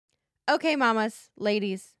Okay, mamas,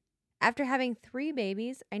 ladies. After having 3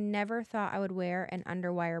 babies, I never thought I would wear an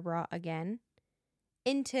underwire bra again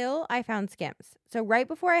until I found Skims. So right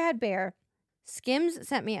before I had Bear, Skims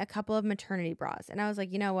sent me a couple of maternity bras. And I was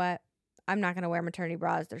like, you know what? I'm not going to wear maternity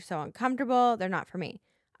bras. They're so uncomfortable. They're not for me.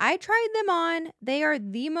 I tried them on. They are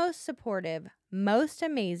the most supportive, most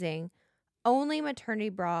amazing, only maternity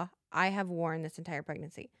bra I have worn this entire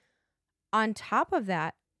pregnancy. On top of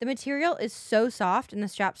that, the material is so soft and the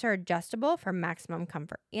straps are adjustable for maximum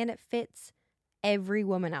comfort. And it fits every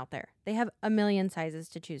woman out there. They have a million sizes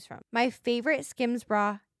to choose from. My favorite Skims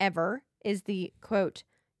bra ever is the, quote,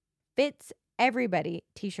 fits everybody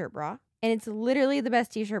t-shirt bra. And it's literally the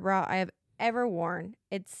best t-shirt bra I have ever worn.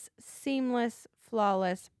 It's seamless,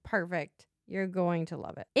 flawless, perfect. You're going to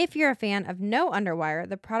love it. If you're a fan of no underwire,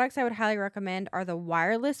 the products I would highly recommend are the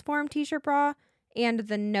wireless form t-shirt bra and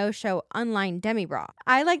the no-show unlined demi bra.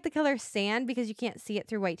 I like the color sand because you can't see it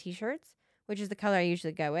through white t-shirts, which is the color I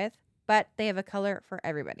usually go with, but they have a color for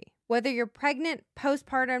everybody. Whether you're pregnant,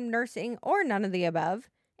 postpartum, nursing, or none of the above,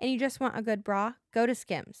 and you just want a good bra, go to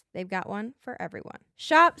Skims. They've got one for everyone.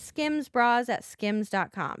 Shop Skims bras at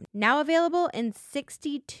skims.com. Now available in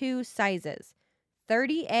 62 sizes,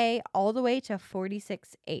 30A all the way to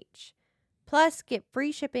 46H. Plus, get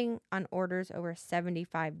free shipping on orders over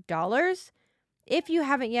 $75. If you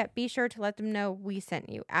haven't yet, be sure to let them know we sent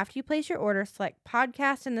you. After you place your order, select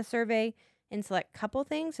podcast in the survey and select couple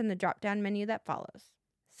things in the drop-down menu that follows.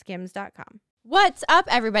 Skims.com. What's up,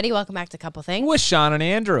 everybody? Welcome back to Couple Things. With Sean and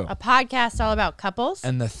Andrew. A podcast all about couples.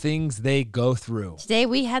 And the things they go through. Today,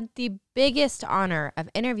 we had the biggest honor of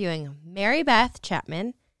interviewing Mary Beth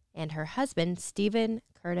Chapman and her husband, Stephen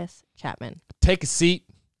Curtis Chapman. Take a seat.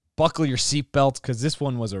 Buckle your seatbelts, because this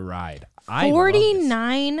one was a ride.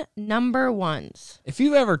 49 number ones. If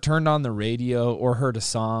you've ever turned on the radio or heard a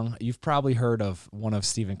song, you've probably heard of one of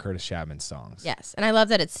Stephen Curtis Chapman's songs. Yes, and I love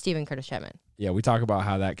that it's Stephen Curtis Chapman. Yeah, we talk about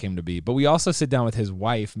how that came to be. But we also sit down with his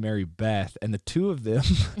wife, Mary Beth, and the two of them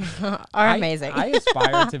are amazing. I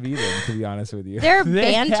aspire to be them, to be honest with you. Their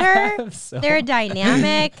banter, their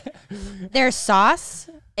dynamic, their sauce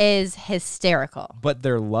is hysterical. But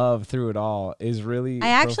their love through it all is really I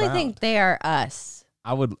actually profound. think they are us.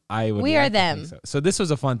 I would. We are them. So this was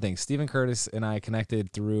a fun thing. Stephen Curtis and I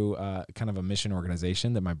connected through kind of a mission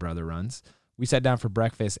organization that my brother runs. We sat down for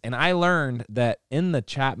breakfast, and I learned that in the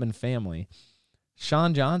Chapman family,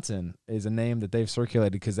 Sean Johnson is a name that they've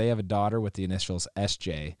circulated because they have a daughter with the initials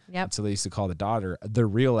SJ. Yep. So they used to call the daughter the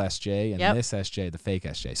real SJ and this SJ the fake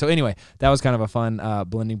SJ. So anyway, that was kind of a fun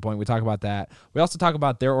blending point. We talk about that. We also talk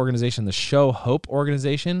about their organization, the Show Hope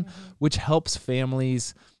organization, which helps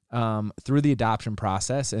families through the adoption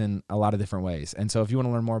process in a lot of different ways. And so if you want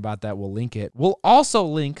to learn more about that, we'll link it. We'll also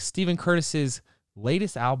link Stephen Curtis's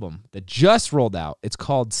latest album that just rolled out. It's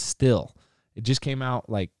called Still. It just came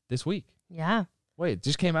out like this week. Yeah. Wait, it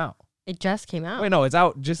just came out. It just came out. Wait, no, it's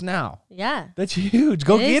out just now. Yeah. That's huge.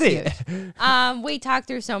 Go get it. We talk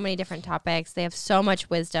through so many different topics. They have so much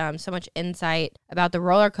wisdom, so much insight about the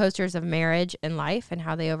roller coasters of marriage and life and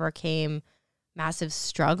how they overcame massive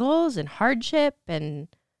struggles and hardship and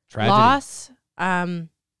tragedy. Loss.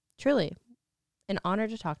 Truly an honor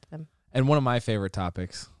to talk to them. And one of my favorite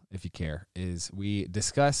topics, if you care, is we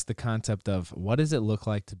discuss the concept of what does it look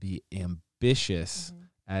like to be ambitious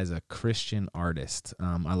as a Christian artist.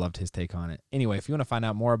 I loved his take on it. Anyway, if you want to find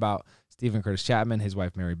out more about Stephen Curtis Chapman, his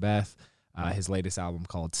wife Mary Beth, his latest album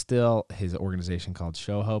called Still, his organization called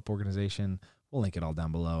Show Hope Organization, we'll link it all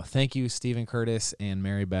down below. Thank you, Stephen Curtis and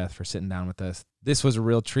Mary Beth, for sitting down with us. This was a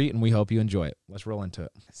real treat, and we hope you enjoy it. Let's roll into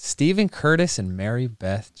it. Stephen Curtis and Mary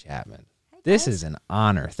Beth Chapman. This is an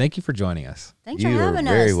honor. Thank you for joining us. Thanks for having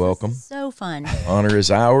us. You're very welcome. This is so fun. Honor is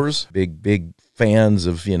ours. Big fans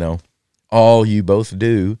of, all you both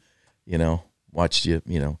do. Watched you,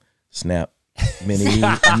 snap many.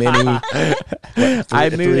 I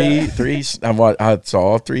knew three. I saw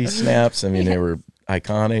all 3 snaps. I mean, they were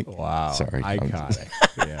iconic. Wow. Sorry. Iconic.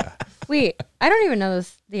 Yeah. Wait, I don't even know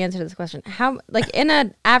the answer to this question. How, in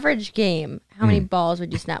an average game, how many balls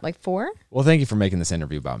would you snap? Like 4? Well, thank you for making this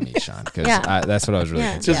interview about me, Sean, because that's what I was really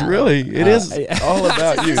Yeah. concerned Just really, it is all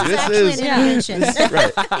about you. This is intervention.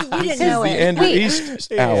 right. You didn't know The it. Andrew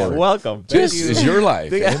East hour. Welcome. This is your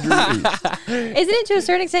life, Andrew East. Isn't it to a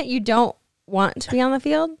certain extent you don't want to be on the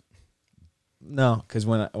field? No, because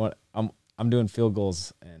when I'm doing field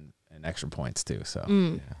goals and extra points too,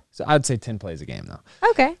 so so I'd say 10 plays a game though.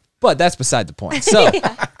 Okay. But that's beside the point. So,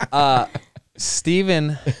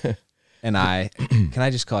 Stephen and I, can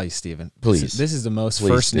I just call you Stephen? Please. This is the most Please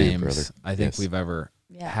first do, names brother. I think Yes. we've ever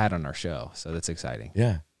had on our show. So that's exciting.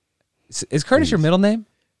 Yeah. Is Curtis your middle name?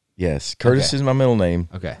 Yes, Curtis Okay. is my middle name.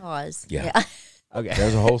 Okay. Pause. Yeah. Okay.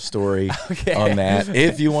 There's a whole story Okay. on that.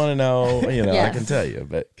 If you want to know, I Yes. can tell you.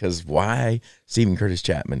 But because why Stephen Curtis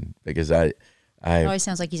Chapman? Because It always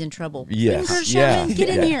sounds like he's in trouble. yes, Curtis yeah, Chapman, get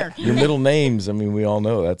in here. Your middle names. I mean, we all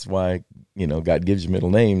know that's why God gives you middle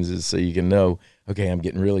names is so you can know. Okay, I'm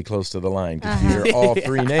getting really close to the line because you hear all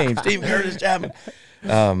three names. Stephen Curtis Chapman.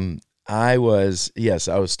 I was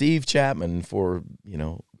Steve Chapman for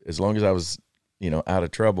as long as I was out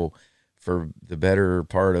of trouble for the better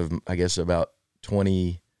part of I guess about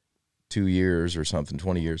 22 years or something,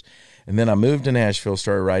 20 years. And then I moved to Nashville,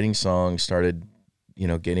 started writing songs, started,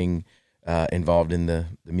 getting involved in the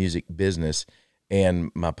music business. And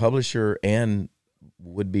my publisher and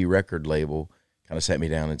would-be record label kind of sat me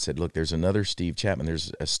down and said, look, there's another Steve Chapman.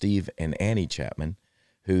 There's a Steve and Annie Chapman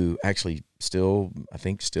who actually still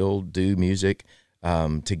do music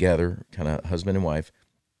together, kind of husband and wife.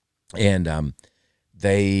 And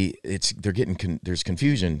there's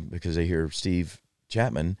confusion because they hear Steve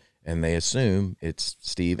Chapman and they assume it's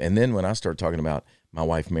Steve. And then when I start talking about my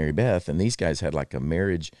wife Mary Beth, and these guys had like a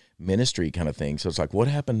marriage ministry kind of thing, so it's like, what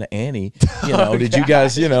happened to Annie? Did you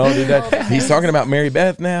guys, did that? He's talking about Mary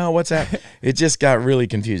Beth now. What's that? It just got really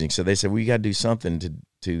confusing. So they said, well, you got to do something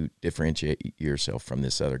to differentiate yourself from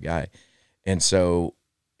this other guy. And so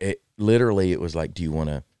it was like, you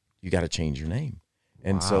got to change your name.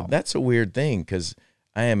 And so that's a weird thing because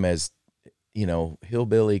I am as,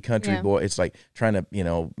 hillbilly country boy. It's like trying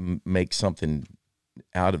to, make something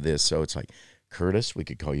out of this. So it's like Curtis, we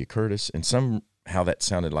could call you Curtis. And somehow that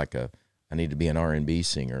sounded like I need to be an R&B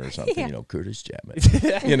singer or something, Curtis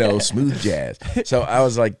Chapman, smooth jazz. So I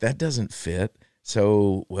was like, that doesn't fit.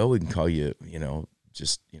 So, well, we can call you,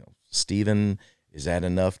 Stephen. Is that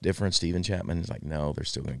enough different? Stephen Chapman? It's like, no, they're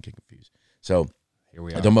still going to get confused. So Here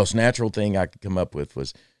we are. the most natural thing I could come up with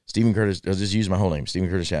was Stephen Curtis. I'll just use my whole name, Stephen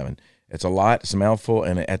Curtis Chapman. It's a lot. It's a mouthful.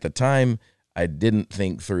 And at the time, I didn't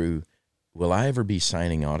think through, will I ever be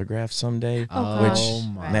signing autographs someday? Oh,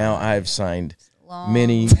 my. Now I've signed Long,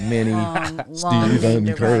 many long, Stephen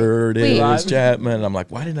right. Curtis Wait. Chapman. I'm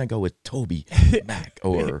like, why didn't I go with Toby Mac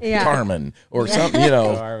or Yeah. Carmen or something,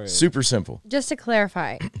 Carmen. super simple. Just to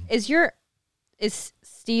clarify, is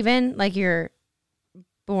Stephen like your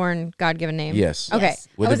born God-given name? Yes. Okay. Yes.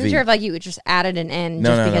 With I a wasn't V. sure if you just added an N No,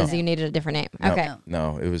 just no, because no. you needed a different name. No, Okay.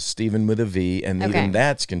 No, it was Stephen with a V. And Okay. even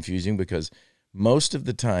that's confusing because most of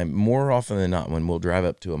the time, more often than not, when we'll drive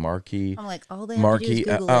up to a marquee, I'm like, all they have to do is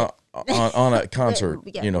Google on a concert,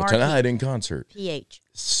 Yeah, marquee. tonight in concert, PH.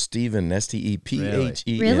 Stephen, Stephen.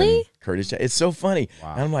 Really? Curtis. It's so funny.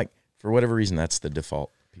 Wow. And I'm like, for whatever reason, that's the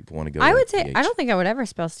default. People want to go. I with would say PH. I don't think I would ever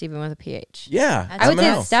spell Stephen with a PH. Yeah, I I would I'm say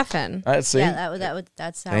an it's Stefan. I see. Yeah,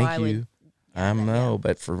 that's how Thank I you. would. I know,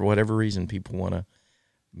 but for whatever reason, people want to.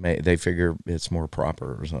 They figure it's more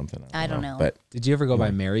proper or something. I don't know. But Did you ever go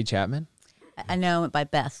by Mary Chapman? I know it by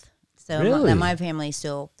Beth. So Really? my family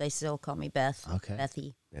still call me Beth.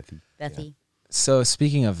 Okay. Bethy. So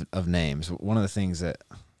speaking of names, one of the things that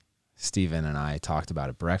Stephen and I talked about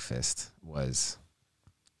at breakfast was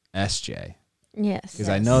SJ. Yes. Because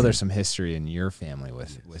I know there's some history in your family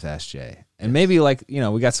with SJ. And maybe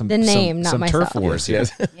we got some The name, some not turf myself. wars here.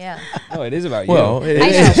 yes. Yeah. No, it is about you. Well, it I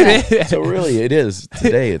is. know. So really, it is.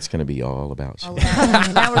 Today, it's going to be all about. Oh,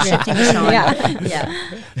 now we're shifting to Sean. Yeah.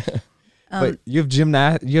 Yeah. But you have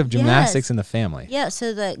gymnastics Yes. in the family. Yeah,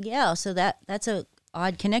 so that's a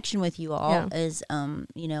odd connection with you all. Yeah. Is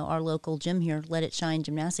our local gym here, Let It Shine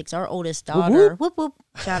Gymnastics. Our oldest daughter, whoop whoop,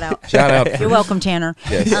 shout out, Shout out. You're welcome, Tanner.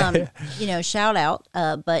 Yes. Shout out.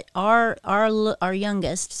 But our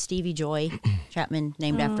youngest, Stevie Joy Chapman,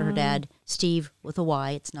 named after her dad, Steve with a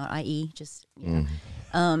Y. It's not IE. Just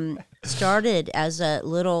started as a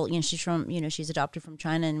little. She's adopted from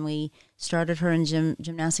China, and we started her in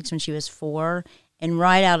gymnastics when she was 4, and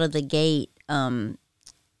right out of the gate.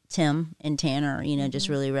 Tim and Tanner, just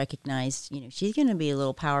really recognized, she's going to be a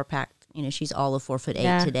little power packed. She's all of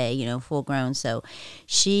 4'8" today, full grown. So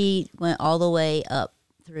she went all the way up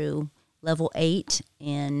through level 8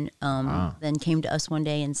 and then came to us one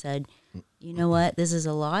day and said, you know what, this is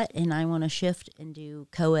a lot and I want to shift and do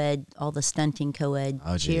co-ed, all the stunting co-ed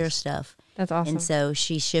cheer stuff. That's awesome. And so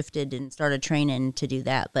she shifted and started training to do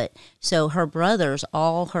that. But so her brothers,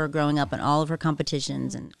 all her growing up and all of her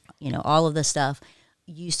competitions and, all of the stuff,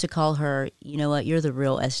 used to call her, you know what, you're the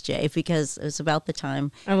real SJ, because it was about the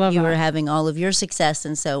time I love you that. were having all of your success.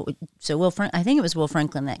 And so I think it was Will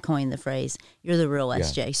Franklin that coined the phrase, you're the real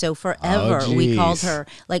SJ. So forever we called her,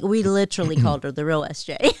 we literally called her the real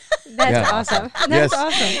SJ. That's awesome. That's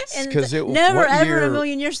awesome. And because never ever in a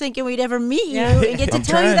million years thinking we'd ever meet you and get to I'm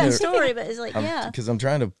tell you trying that to- story. But it's like, Because I'm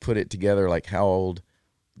trying to put it together, like how old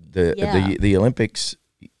the Olympics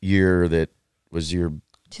year that was your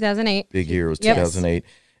 2008. big year was Yep. 2008.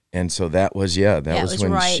 And so that was it was was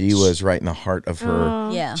when right. she was right in the heart of her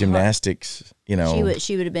Oh. Yeah. gymnastics, you know.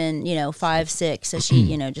 She would have been, 5, 6. So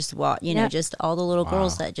she, just watch, Yeah. just all the little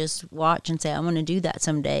girls that just watch and say, I want to do that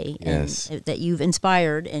someday. Yes. And that you've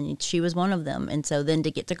inspired. And she was one of them. And so then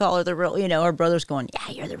to get to call her the real, our brother's going,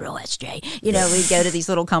 yeah, you're the real SJ. We'd go to these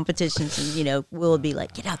little competitions and, Will would be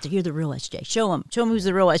like, get out there. You're the real SJ. Show him who's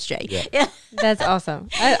the real SJ. Yeah. That's awesome.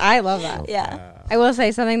 I love that. Yeah. I will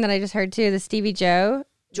say something that I just heard too. The Stevie Joe.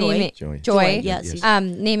 Joy. Joy. Yes.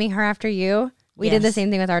 Naming her after you. We did the Yes.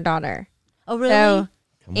 same thing with our daughter. Oh, really? So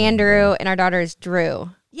Come on, Andrew girl. and our daughter is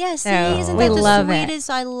Drew. Yes. So Isn't we that the love it. sweetest?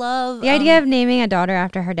 I love The idea of naming a daughter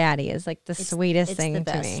after her daddy is like the sweetest it's thing the to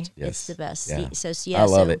best. me. Yes. It's the best. Yeah. So I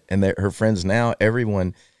love it. And her friends now,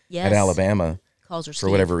 everyone Yes. at Alabama, Calls her for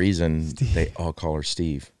Steve. whatever reason, they all call her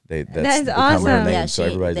Steve. That's That's become her awesome. name. Yeah, So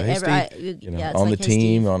everybody's like, hey, Steve. it's on like, the hey,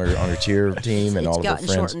 team, Steve. on her cheer team, and It's all of her gotten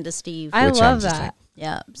friends. shortened to Steve. I Which I'm love just that. like,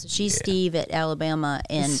 Yeah, so she's Steve at Alabama,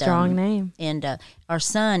 and Strong name. And our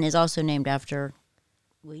son is also named after.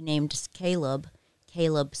 We named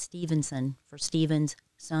Caleb Stevenson for Steven's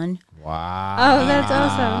son. Wow. Oh, that's And,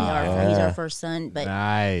 awesome. He's Yeah. our first son, but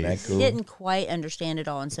Nice. That cool? he didn't quite understand it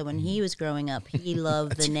all. And so when he was growing up, he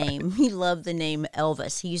loved the name. He loved the name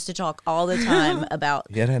Elvis. He used to talk all the time about.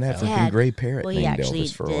 He had an African Had- gray parrot Well, he named actually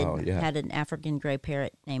Elvis for a did while. Yeah. had an African gray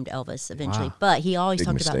parrot named Elvis eventually, Wow. but he always Big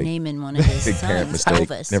talked about mistake. naming one of his Big parent sons mistake.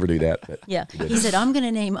 Elvis. Never do that. But Yeah, he did. he said, "I'm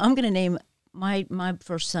gonna name my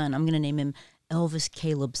first son. I'm gonna name him Elvis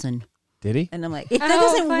Calebson." Did he? And I'm like, that Oh,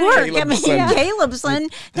 doesn't funny. work. I mean, Calebson. Calebson.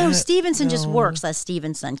 No, that- Stevenson just no. works. That's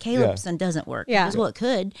Stevenson. Calebson doesn't work. Yeah. He goes, well, it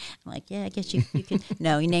could. I'm like, yeah, I guess you could.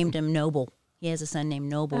 No, he named him Noble. He has a son named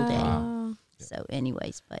Noble Daddy. Oh. So,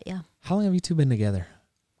 anyways, but yeah. How long have you two been together?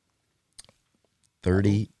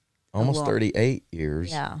 30, almost long. 38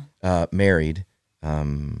 years. Yeah. Married,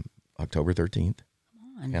 October 13th.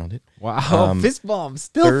 Come on. Count it. Wow. Fist bump.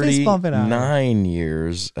 Still fist bumping out. 39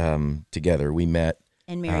 years together. We met.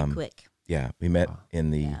 And married quick. Yeah, we met Wow.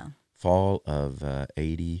 in the Yeah. fall of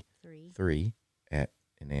 83 3.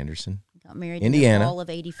 in Anderson. Got married Indiana. in the fall of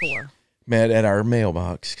 84. Met at our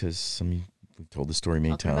mailbox because we've told the story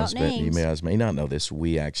many Talking about times, but you names. guys may not know this.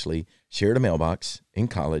 We actually shared a mailbox in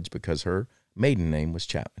college because her maiden name was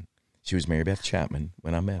Chapman. She was Mary Beth Chapman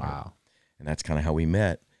when I met her, Wow. and that's kind of how we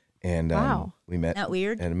met. And Wow. we met Not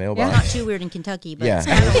weird? at a mailbox. Not too weird in Kentucky, but Yeah, it's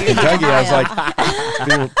kind of weird. in Kentucky, I was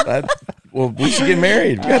Yeah. like, well, we should get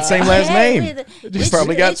married. We got the same last name. It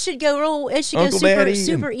probably got it should go real. It should Uncle go super Daddy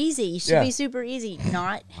super and- easy. It should Yeah. be super easy.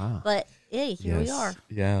 Not, Wow. but hey, here we Yes. are.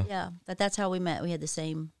 Yeah. Yeah, but that's how we met. We had the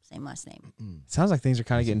same last name. Sounds like things are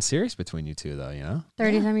kind of getting serious between you two, though. You know?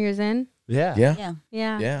 30-some years in. Yeah. Yeah. Yeah,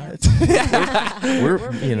 Yeah. Yeah. We're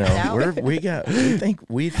We're figuring it out.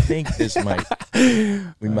 we think this might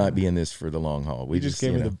we might be in this for the long haul. We just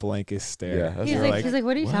gave you me know, the blankest stare. Yeah, that's He's You're like,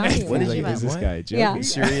 what are you what? talking What about? did you is this what? guy joking? Yeah. you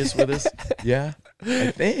serious with us? Yeah,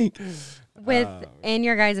 I think. In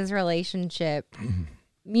your guys' relationship,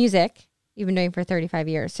 music you've been doing for 35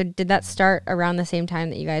 years. So did that start around the same time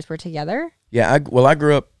that you guys were together? Yeah, I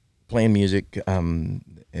grew up playing music, a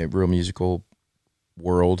real musical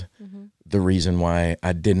world. Mm-hmm. The reason why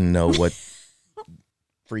I didn't know what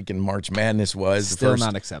freaking March Madness was the Still first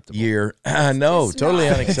not acceptable. year. No, It's totally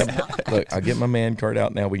not. unacceptable. Look, I'll get my man card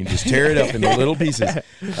out now. We can just tear it up into little pieces.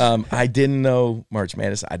 I didn't know March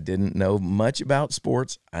Madness. I didn't know much about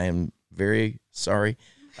sports. I am very sorry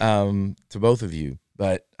to both of you,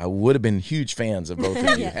 but I would have been huge fans of both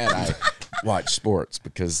of you had I watched sports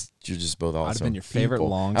because you're just both awesome. I'd have been your favorite people.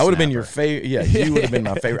 long I would have been your snapper. favorite. Yeah, you would have been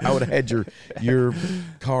my favorite. I would have had your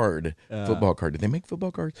card, football card. Did they make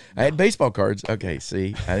football cards? I had baseball cards. Okay,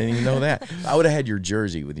 see, I didn't even know that. I would have had your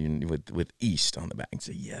jersey with East on the back and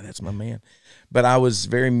say, yeah, that's my man. But I was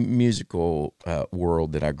very musical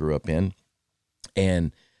world that I grew up in,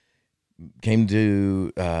 and came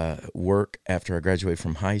to work after I graduated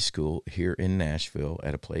from high school here in Nashville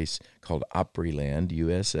at a place called Opryland,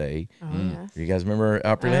 USA. Oh, yes. You guys remember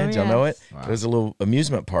Opryland? Y'all know it? Wow. It was a little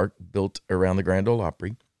amusement park built around the Grand Ole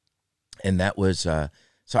Opry. And that was, so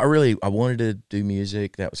I wanted to do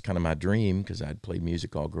music. That was kind of my dream because I'd played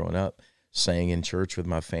music all growing up, sang in church with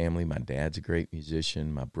my family. My dad's a great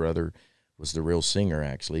musician. My brother was the real singer,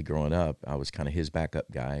 actually, growing up. I was kind of his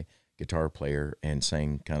backup guy, guitar player, and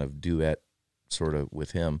sang kind of duet sort of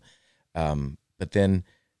with him. But then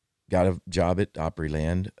got a job at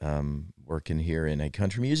Opryland, working here in a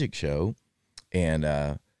country music show, and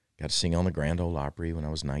got to sing on the Grand Ole Opry when I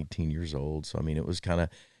was 19 years old. So, I mean, it was kind of,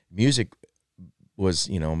 music was,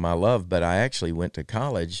 my love, but I actually went to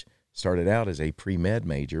college, started out as a pre-med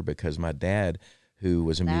major because my dad, who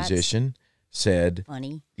was a That's musician, said,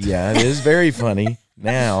 Funny. yeah, it is very funny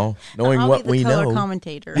now, knowing I'll what be the we color know.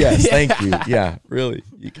 commentator. Yes, thank you. Yeah, really.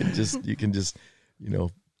 You can just, you can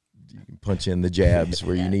punch in the jabs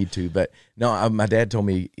where you need to. But no, my dad told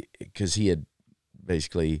me, because he had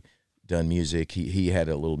basically done music. He had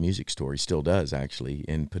a little music store. He still does, actually,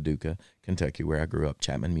 in Paducah, Kentucky, where I grew up,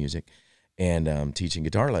 Chapman Music, and teaching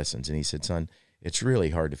guitar lessons. And he said, son, it's really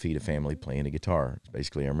hard to feed a family playing a guitar.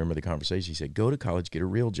 Basically, I remember the conversation. He said, go to college, get a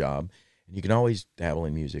real job, and you can always dabble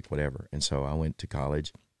in music, whatever. And so I went to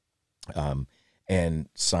college and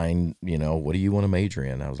signed, what do you want to major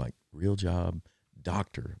in? I was like, real job,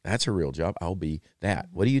 doctor. That's a real job. I'll be that.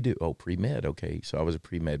 What do you do? Oh, pre-med. Okay. So I was a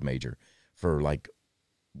pre-med major for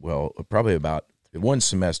probably about one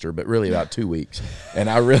semester, but really about 2 weeks. And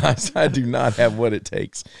I realized I do not have what it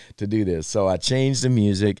takes to do this. So I changed to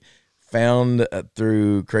music, found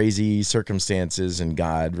through crazy circumstances and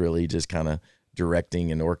God really just kind of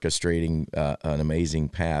directing and orchestrating an amazing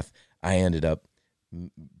path. I ended up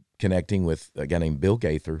connecting with a guy named Bill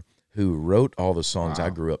Gaither, who wrote all the songs I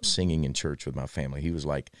grew up singing in church with my family. He was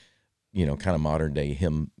like, kind of modern day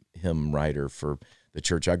hymn writer for the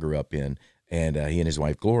church I grew up in. And he and his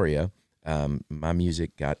wife, Gloria, my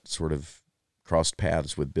music got sort of crossed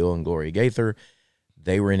paths with Bill and Gloria Gaither.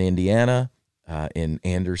 They were in Indiana, in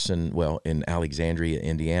Alexandria,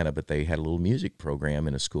 Indiana, but they had a little music program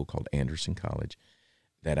in a school called Anderson College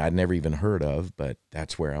that I'd never even heard of, but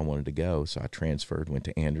that's where I wanted to go. So I transferred, went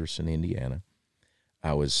to Anderson, Indiana.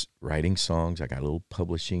 I was writing songs. I got a little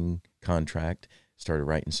publishing contract, started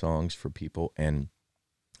writing songs for people, and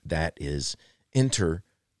that is enter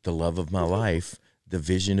the love of my life, the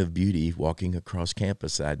vision of beauty walking across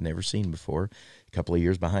campus that I'd never seen before, a couple of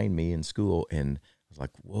years behind me in school. And I was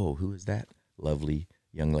like, whoa, who is that lovely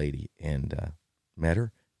young lady? And met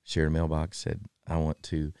her, shared a mailbox, said, I want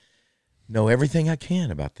to know everything I can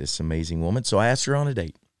about this amazing woman. So I asked her on a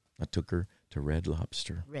date. I took her to Red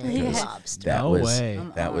Lobster. Red because Lobster.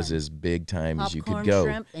 That was as big time as you could Popcorn, go.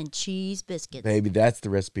 shrimp, and cheese biscuits. Baby, that's the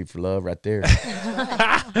recipe for love right there.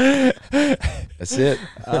 That's it.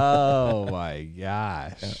 Oh my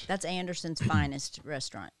gosh. That's Anderson's finest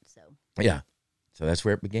restaurant. So Yeah. So that's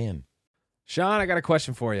where it began. Sean, I got a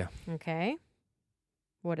question for you. Okay.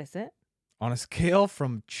 What is it? On a scale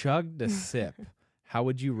from chug to sip, how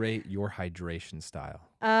would you rate your hydration style?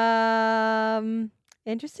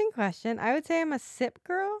 Interesting question. I would say I'm a sip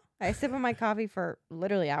girl. I sip on my coffee for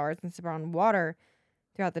literally hours and sip on water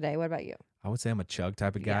throughout the day. What about you? I would say I'm a chug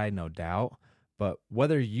type of guy, no doubt. But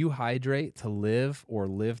whether you hydrate to live or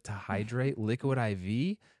live to hydrate, Liquid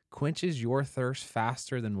IV quenches your thirst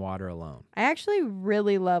faster than water alone. I actually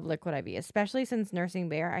really love Liquid IV, especially since nursing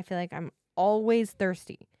Bear. I feel like I'm always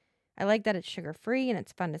thirsty. I like that it's sugar-free and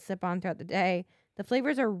it's fun to sip on throughout the day. The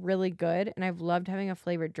flavors are really good, and I've loved having a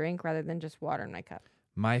flavored drink rather than just water in my cup.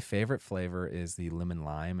 My favorite flavor is the lemon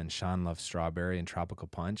lime, and Sean loves strawberry and tropical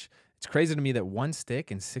punch. It's crazy to me that one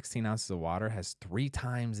stick and 16 ounces of water has 3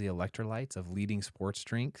 times the electrolytes of leading sports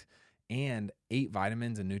drinks and 8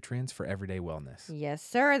 vitamins and nutrients for everyday wellness. Yes,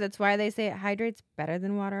 sir. That's why they say it hydrates better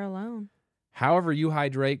than water alone. However you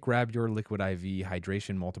hydrate, grab your Liquid IV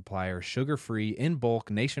Hydration Multiplier, sugar-free, in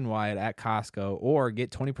bulk, nationwide at Costco, or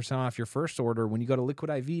get 20% off your first order when you go to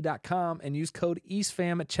liquidiv.com and use code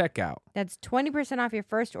EastFam at checkout. That's 20% off your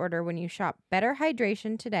first order when you shop Better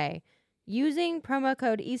Hydration today using promo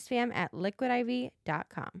code EastFam at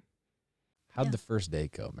liquidiv.com. How'd the first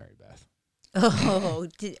date go, Mary Beth? Oh,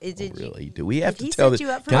 did Really? Do we have did he to tell set this? you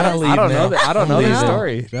up for Can this? I leave I don't now? know that. I don't know I'm the leaving.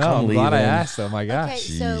 story. No, I'm glad I leaving. asked. Oh my gosh. Okay,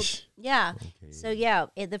 so Sheesh. yeah, Okay. so yeah,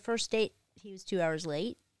 at the first date he was 2 hours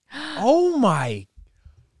late. Oh my!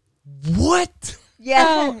 What?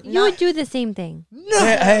 Yeah, you would do the same thing.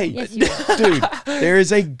 Hey, Yes, you dude, there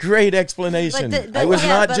is a great explanation. I was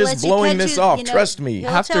not just blowing this off. Trust me.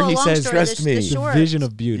 After he says, "Trust me," The vision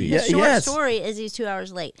of beauty. Yeah, The short yes. story is he's 2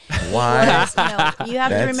 hours late. Why? You have to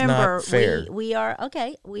That's not remember fair. we are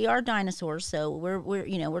we are dinosaurs, so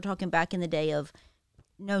we're talking back in the day of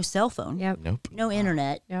no cell phone, Yep. Nope. no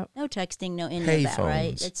internet, Yep. no texting, no any of that,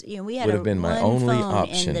 right? Payphones It's we had would have been my one only phone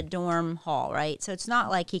option. in the dorm hall, right? So it's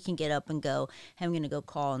not like he can get up and go, hey, I'm going to go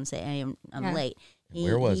call and say, hey, I'm Yeah. late.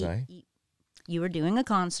 Where was I? You were doing a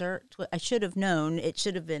concert. I should have known. It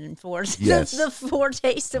should have been for Yes. the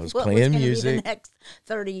foretaste I of was what was playing going to be music. the next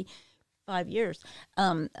 35 years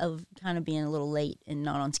of kind of being a little late and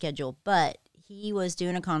not on schedule. But he was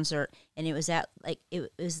doing a concert, and it was at it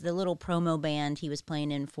was the little promo band he was playing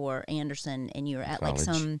in for Anderson, and you were at like College.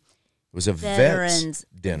 some It was a veterans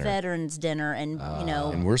dinner. Veterans dinner, and you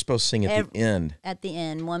know, And we're supposed to sing at the end. At the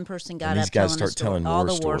end, one person got And up these guys telling start telling all war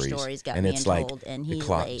the war stories. stories got And being it's like told, and the he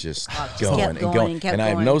clock late. just The clock going kept and going going. and kept And I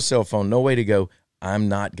have going. no cell phone, no way to go. I'm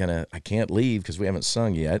not I can't leave because we haven't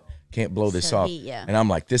sung yet. Can't blow this So off. yeah. And I'm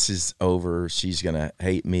like, this is over. She's going to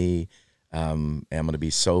hate me. I'm going to be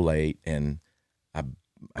so late. And I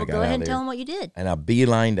Well, got go out ahead and there, tell them what you did. and I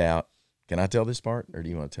beelined out. Can I tell this part, or do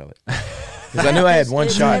you want to tell it? Because I knew I had one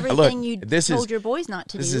It's shot. Everything Look, you this told is your boys not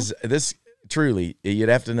to this do. is this truly. You'd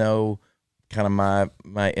have to know kind of my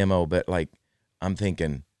mo, but like I'm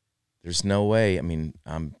thinking, there's no way. I mean,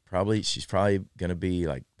 she's probably gonna be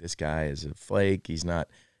like, this guy is a flake. He's not,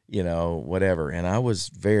 whatever. And I was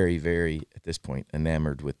very, very at this point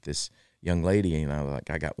enamored with this young lady, and I was like,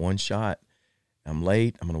 I got one shot. I'm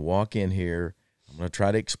late. I'm gonna walk in here. I'm gonna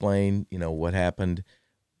try to explain, what happened,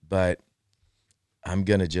 but I'm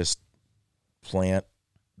gonna just plant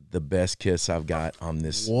the best kiss I've got on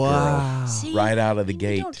this girl See, right out of the you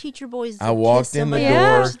gate. Don't teach your boys. I to walked kiss in the somebody door.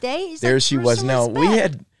 on the first date. It's There like she was. personal Now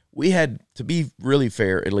respect. we had to be really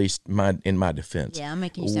fair, at least in my defense. Yeah, I'm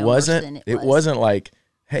making you sound worse than it was. wasn't like,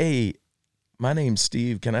 hey, my name's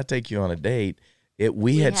Steve. Can I take you on a date?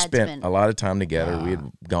 We had spent a lot of time together. We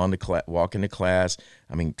had gone to walk into class.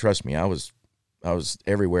 I mean, trust me, I was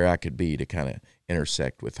everywhere I could be to kind of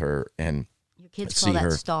intersect with her and Your kids see call that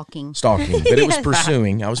her. stalking. But it was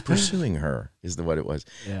pursuing. I was pursuing her, is what it was.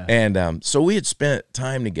 Yeah. And so we had spent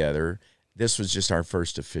time together. This was just our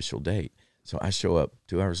first official date. So I show up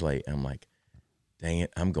 2 hours late, and I'm like, dang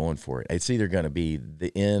it, I'm going for it. It's either going to be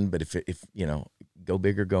the end, but if go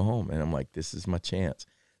big or go home. And I'm like, this is my chance.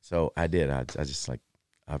 So I did. I just I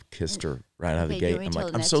kissed her right out of the Okay, do you gate. want me I'm to tell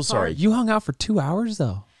like, the I'm next so part? sorry. You hung out for 2 hours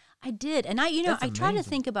though. I did, and I That's try to amazing.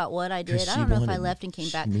 think about what I did. 'Cause I she don't know if I wanted me. left and came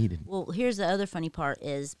She back. needed me. Well, here's the other funny part: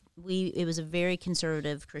 is it was a very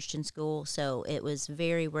conservative Christian school, so it was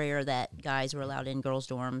very rare that guys were allowed in girls'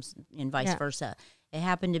 dorms and vice Yeah. versa. It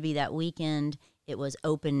happened to be that weekend. It was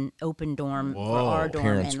open dorm for Whoa. our dorm,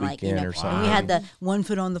 Parents' and weekend or and something. we had the 1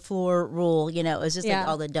 foot on the floor rule. It was just Yeah. like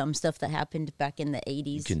all the dumb stuff that happened back in the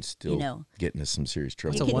 80s. You can still get into some serious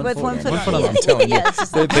trouble. You What's a can- 1 with foot? 1 foot. 1 foot on yeah. the I'm telling you, Yeah, it's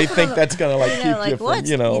just like they 1 think foot that's gonna like You know, keep like, you from what's-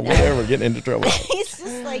 whatever, getting into trouble. It's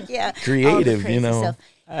just like, yeah. all the Creative, crazy know.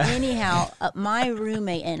 Anyhow, my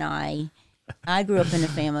roommate and I grew up in a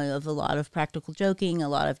family of a lot of practical joking, a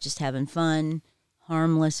lot of just having fun,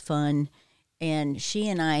 harmless fun. And she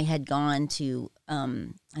and I had gone to,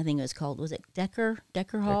 I think it was called, was it Decker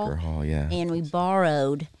Hall? Decker Hall, yeah. And we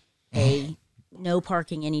borrowed a no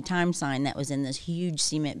parking anytime sign that was in this huge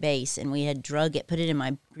cement base, and we had drug it, put it in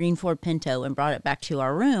my green Ford Pinto, and brought it back to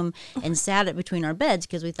our room and sat it between our beds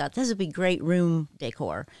because we thought this would be great room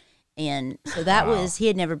decor. And so that was, he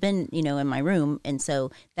had never been, in my room. And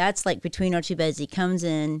so that's like between our two beds. He comes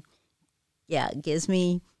in, gives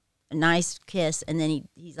me a nice kiss. And then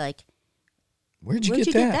he's like, Where'd you where'd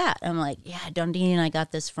get you that? get that? I'm like, yeah, Dundee and I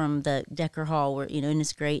got this from the Decker Hall where, in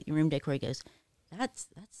this great room decor. He goes, that's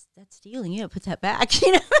stealing. You gotta put that back.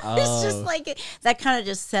 It's just like, that kind of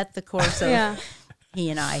just set the course of Yeah. he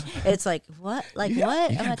and I. It's like, what? Like, You what?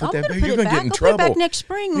 gotta I'm like, put I'm that going to back. put You're it gonna back. get in I'll put it back trouble. next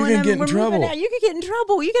spring You're when gonna get in we're moving trouble. out. You could get in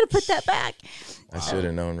trouble. You got to put that back. I should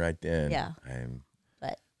have known right then. Yeah. I'm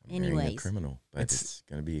But marrying a anyways, criminal, but It's- it's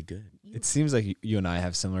gonna be good. It seems like you and I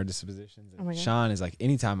have similar dispositions. Oh my God. Sean is like,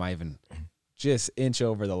 anytime I even just inch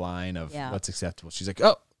over the line of Yeah. what's acceptable, she's like,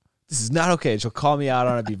 oh, this is not okay. And she'll call me out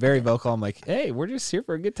on it, be very vocal. I'm like, hey, we're just here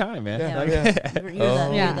for a good time, man. Yeah. Like, you're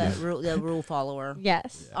Yeah. the rule follower.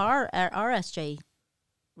 Yes. Our SJ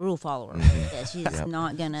rule follower. Mm-hmm. Yeah, she's Yep.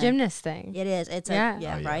 not gonna. Gymnast thing. It is. It's Yeah. a Oh,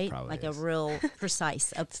 yeah, right, probably like is. a real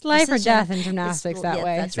precise. It's life or precision. death in gymnastics It's- that yeah,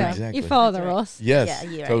 way. that's So right. Exactly. you follow That's the right. rules. Yes, Yeah,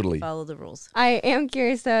 you're right. totally. Follow the rules. I am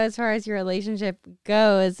curious though, as far as your relationship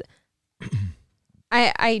goes.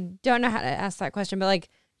 I don't know how to ask that question, but like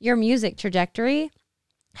your music trajectory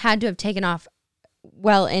had to have taken off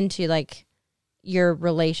well into like your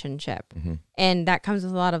relationship, Mhm. and that comes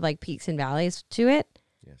with a lot of like peaks and valleys to it.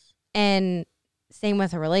 Yes. And same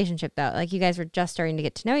with a relationship though. Like you guys were just starting to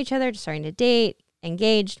get to know each other, just starting to date,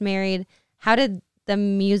 engaged, married. How did the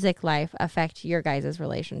music life affect your guys'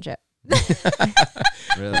 relationship?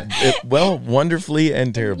 really? Well, wonderfully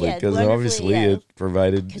and terribly, Yeah, because wonderfully, obviously yeah. it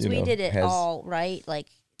provided. Because we did it all right, like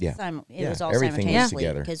Yeah. it Yeah, was all everything was simultaneously.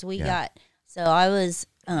 together. Because we Yeah. got so I was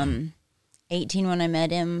 18 when I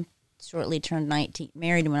met him. Shortly turned 19,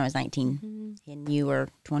 married when I was 19, and you were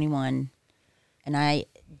 21, and I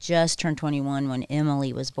just turned 21 when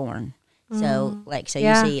Emily was born. So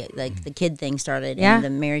Yeah. you see, like the kid thing started Yeah. and the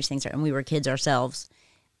marriage thing started, and we were kids ourselves.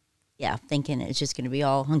 thinking it's just going to be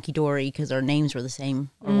all hunky dory because our names were the same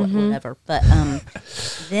or whatever. But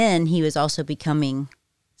then he was also becoming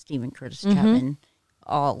Stephen Curtis Chapman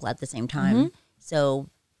all at the same time. So,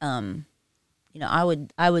 I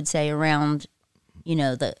would say around,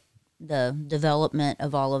 the development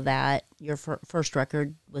of all of that, your first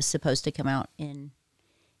record was supposed to come out in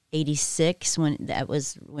 86 when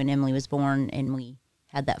Emily was born, and we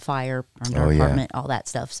had that fire, burned our apartment, all that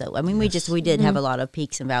stuff. So, I mean, we did have a lot of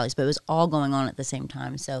peaks and valleys, but it was all going on at the same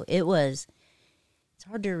time. So it's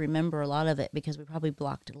hard to remember a lot of it because we probably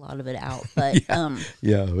blocked a lot of it out. But,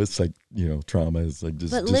 it's like, trauma is like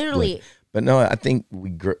just, but literally, but no, I think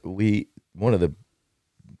we, one of the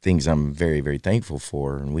things I'm very, very thankful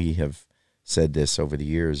for, and we have said this over the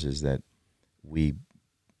years, is that we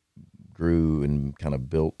grew and kind of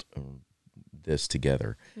built this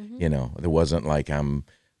together. There wasn't like I'm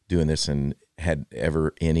doing this and had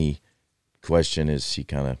ever any question, is she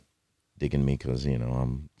kind of digging me because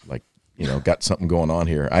I'm like got something going on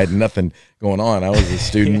here. I had nothing going on. I was a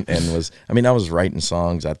student and I was writing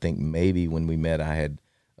songs. I think maybe when we met I had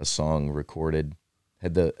a song recorded, I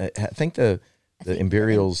think the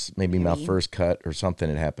Imperials, maybe my first cut or something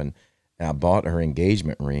had happened, and I bought her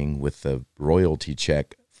engagement ring with the royalty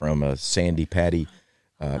check from a Sandy Patty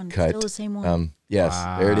cut. Still the same one. Yes,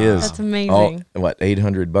 Wow. there it is. That's amazing.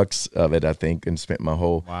 $800 of it, I think, and spent my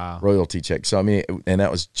whole royalty check. So, I mean, and that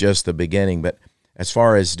was just the beginning. But as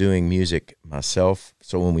far as doing music myself,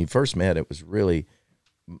 so when we first met, it was really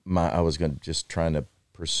I was trying to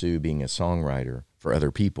pursue being a songwriter for other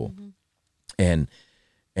people. And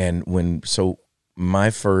my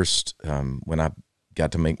first, when I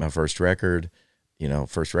got to make my first record,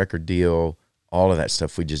 first record deal, all of that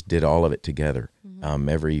stuff, we just did all of it together.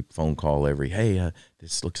 Every phone call, hey,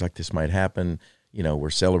 this looks like this might happen. We're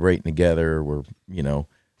celebrating together. We're, the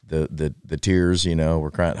tears,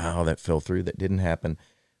 we're crying, oh, that fell through. That didn't happen.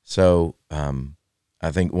 So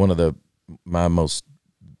I think one of my most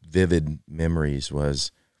vivid memories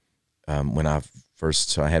was when I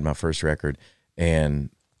had my first record,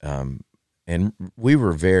 and we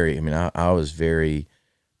were very, I was very,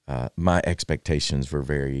 my expectations were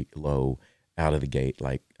very low out of the gate.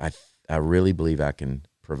 Like I really believe I can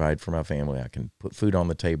provide for my family. I can put food on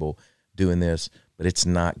the table doing this, but it's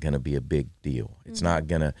not going to be a big deal. It's not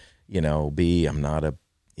going to, I'm not a,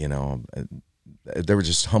 there were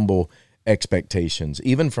just humble expectations,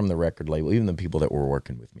 even from the record label, even the people that were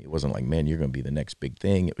working with me. It wasn't like, man, you're going to be the next big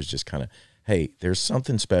thing. It was just kind of, hey, there's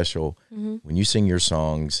something special when you sing your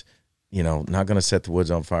songs, not going to set the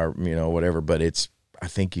woods on fire, whatever, but I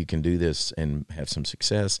think you can do this and have some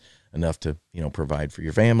success enough to, provide for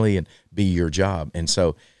your family and be your job. And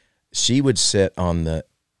so she would sit on the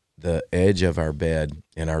edge of our bed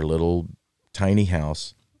in our little tiny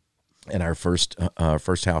house, in our first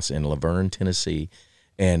house in Laverne, Tennessee.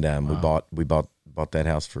 And we bought that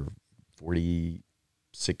house for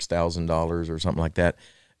 $46,000 or something like that.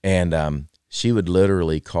 And she would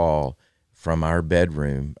literally call from our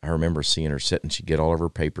bedroom. I remember seeing her sitting. She'd get all of her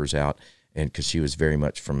papers out, and because she was very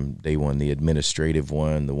much from day one, the administrative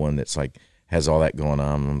one, the one that's like has all that going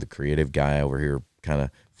on. I'm the creative guy over here, kind of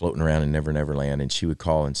floating around in Never Never Land. And she would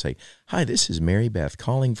call and say, "Hi, this is Mary Beth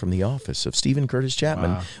calling from the office of Stephen Curtis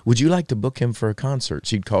Chapman. Wow. Would you like to book him for a concert?"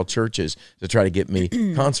 She'd call churches to try to get me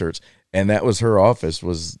concerts, and that was her office.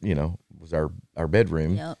 Was our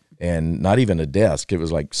bedroom. Yep. And not even a desk. It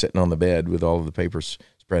was like sitting on the bed with all of the papers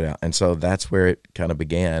spread out. And so that's where it kind of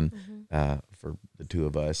began for the two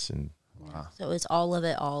of us. And wow. So it's all of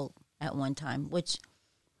it all at one time, which,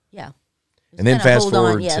 yeah. And then fast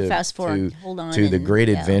forward to the Great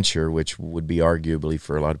Adventure, which would be arguably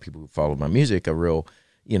for a lot of people who followed my music, a real,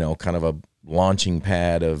 kind of a launching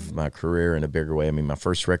pad of my career in a bigger way. My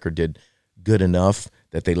first record did good enough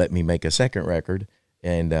that they let me make a second record.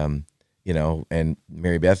 And, and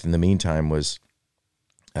Mary Beth in the meantime was,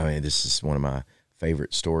 this is one of my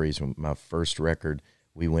favorite stories. When my first record,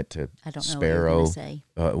 we went to Sparrow.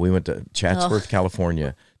 We went to Chatsworth,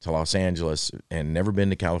 California, to Los Angeles, and never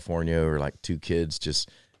been to California. Or like two kids,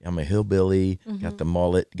 I'm a hillbilly, got the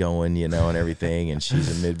mullet going, and everything. And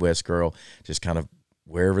she's a Midwest girl, just kind of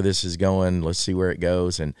wherever this is going, let's see where it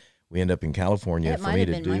goes. And we end up in California for me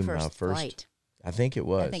to do my first flight. I think it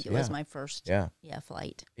was. I think it was my first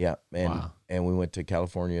flight. Yeah. And we went to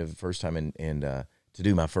California the first time and to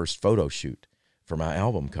do my first photo shoot for my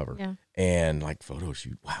album cover. Yeah. And like photo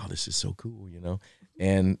shoot, wow, this is so cool,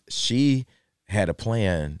 And she had a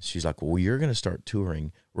plan. She's like, well, you're going to start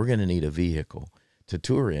touring. We're going to need a vehicle to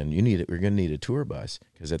tour in. We're going to need a tour bus.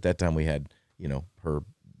 Because at that time we had, her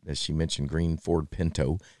as she mentioned, green Ford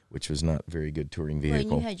Pinto, which was not a very good touring vehicle.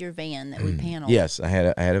 Well, and you had your van that we paneled. Yes, I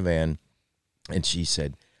had a van, and she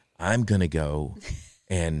said, "I'm gonna go,"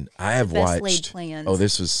 and I have Best laid watched. plans. Oh,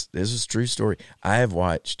 this was a true story. I have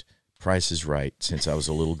watched Price is Right since I was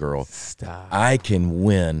a little girl. Stop. I can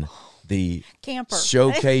win the Camper.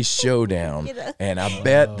 showcase showdown, You know? and I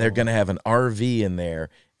bet they're gonna have an RV in there,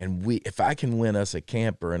 and if I can win us a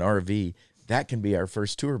camper, an RV, that can be our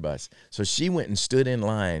first tour bus. So she went and stood in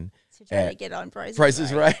line. To try to get on Price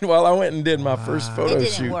Is Right while I went and did my first photo It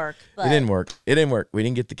didn't shoot. work. It But didn't work. It didn't work. We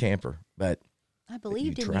didn't get the camper, but I you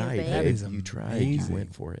believed in you, tried. babe. That is You tried. You amazing.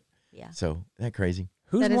 went for it. Yeah. So isn't that crazy?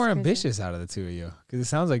 Who's That is more crazy. ambitious out of the two of you? Because it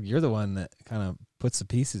sounds like you're the one that kind of puts the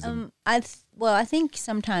pieces in. I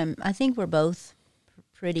think we're both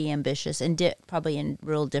pretty ambitious and probably in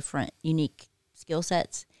real different, unique skill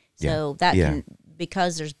sets. So that can,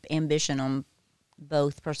 because there's ambition on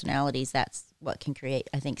both personalities, that's what can create,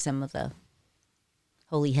 I think, some of the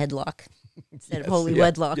holy headlock instead of holy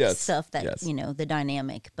wedlock stuff that, the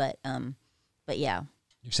dynamic. But yeah.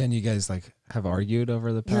 You're saying you guys like have argued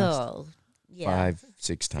over the past? Oh, yeah.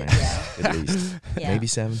 5-6 times at least. Yeah. Maybe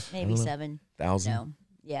 7. Maybe 7. 1,000. No.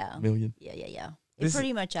 Yeah. Million. Yeah. This-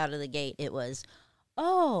 Pretty much out of the gate, it was,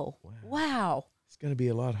 oh, wow. It's going to be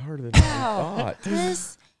a lot harder than Wow. I thought.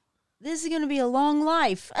 This is going to be a long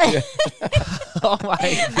life. Oh my!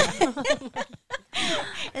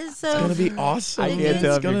 And so It's going to be awesome. I The can't good-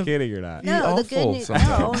 tell if It's gonna you're kidding or not. be no, the good awful news.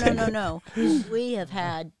 sometimes. No. We have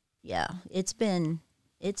had, it's been,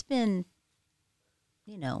 it's been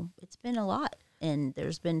a lot, and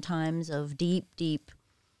there's been times of deep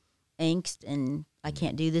angst, and I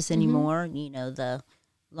can't do this anymore. The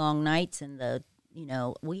long nights and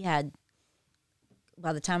we had,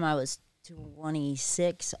 by the time I was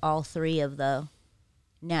 26, all 3 of the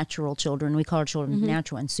natural children, we call our children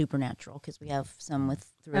natural and supernatural because we have some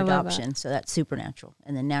through I love adoption, so that's supernatural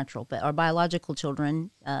and then natural. But our biological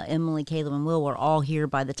children, Emily, Caleb, and Will, were all here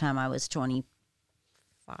by the time I was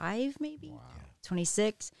 25, maybe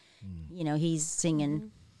 26. He's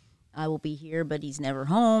singing "I Will Be Here," but he's never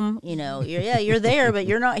home. You're there, but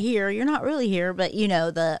you're not here. You're not really here, but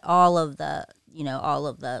all of the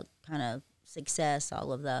kind of success,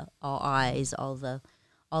 all eyes, all the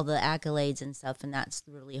accolades and stuff, and that's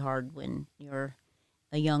really hard when you're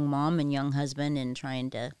a young mom and young husband and trying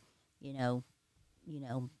to,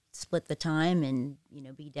 split the time and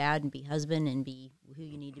be dad and be husband and be who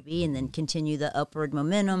you need to be, and then continue the upward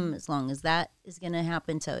momentum as long as that is going to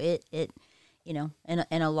happen. So it and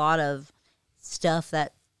a lot of stuff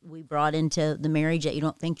that we brought into the marriage that you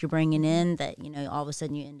don't think you're bringing in, that all of a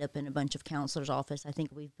sudden you end up in a bunch of counselor's office. I think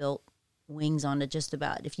we've built wings onto just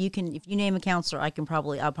about. If you name a counselor, I'll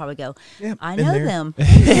probably go, I know them.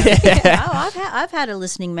 I've had a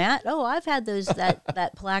listening mat. I've had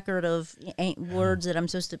that placard of words that I'm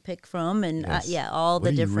supposed to pick from, and all What the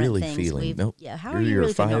are you different really things. feeling? Nope. How Here are are you your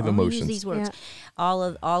really feeling? 5 I'm gonna use emotions. these words.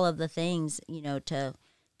 Yeah. All of the things, to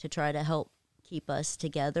try to help keep us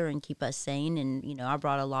together and keep us sane. And I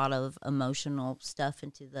brought a lot of emotional stuff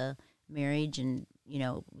into the marriage, and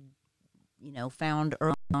found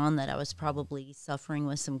early on that I was probably suffering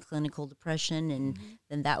with some clinical depression, and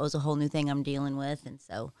then that was a whole new thing I'm dealing with. And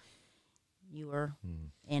so you were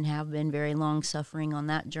and have been very long suffering on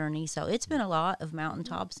that journey. So it's been a lot of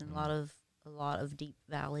mountaintops and a lot of deep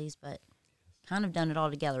valleys, but kind of done it all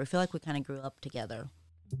together. I feel like we kind of grew up together.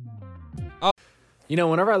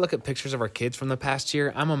 Whenever I look at pictures of our kids from the past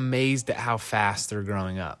year, I'm amazed at how fast they're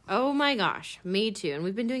growing up. Oh my gosh, me too. And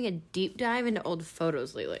we've been doing a deep dive into old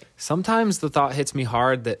photos lately. Sometimes the thought hits me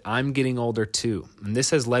hard that I'm getting older too. And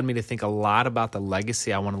this has led me to think a lot about the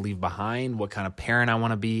legacy I want to leave behind, what kind of parent I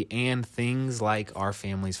want to be, and things like our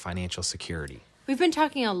family's financial security. We've been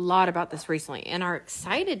talking a lot about this recently and are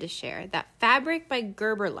excited to share that Fabric by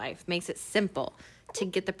Gerber Life makes it simple to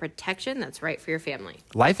get the protection that's right for your family.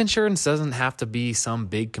 Life insurance doesn't have to be some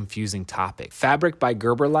big confusing topic. Fabric by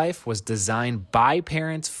Gerber Life was designed by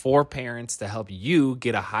parents for parents to help you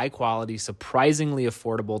get a high quality, surprisingly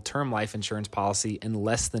affordable term life insurance policy in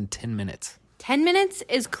less than 10 minutes. 10 minutes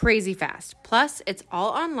is crazy fast. Plus, it's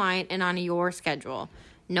all online and on your schedule.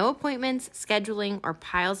 No appointments, scheduling, or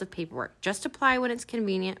piles of paperwork. Just apply when it's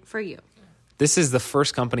convenient for you. This is the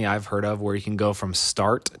first company I've heard of where you can go from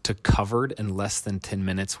start to covered in less than 10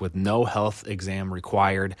 minutes with no health exam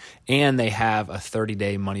required, and they have a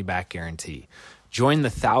 30-day money-back guarantee. Join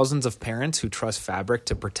the thousands of parents who trust Fabric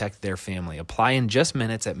to protect their family. Apply in just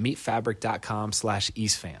minutes at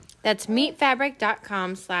meetfabric.com/EastFam. That's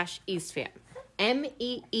meetfabric.com/EastFam.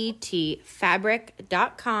 MEET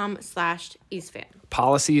fabric.com/EastFan.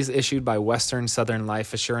 Policies issued by Western Southern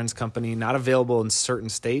Life Assurance Company, not available in certain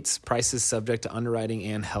states. Prices subject to underwriting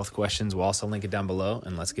and health questions. We'll also link it down below,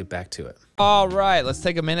 and let's get back to it. All right, let's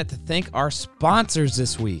take a minute to thank our sponsors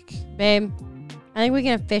this week. Babe, I think we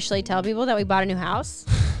can officially tell people that we bought a new house.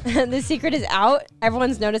 The secret is out.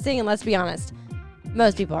 Everyone's noticing, and let's be honest,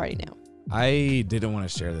 most people already knew. I didn't want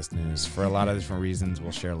to share this news for a lot of different reasons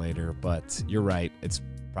we'll share later, but you're right. It's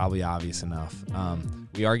probably obvious enough.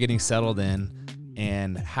 We are getting settled in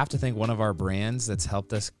and have to thank one of our brands that's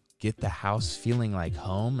helped us get the house feeling like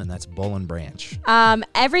home, and that's Bull and Branch.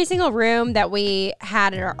 Every single room that we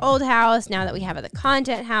had at our old house, now that we have at the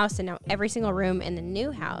content house, and now every single room in the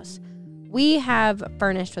new house, we have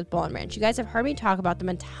furnished with Bull and Branch. You guys have heard me talk about them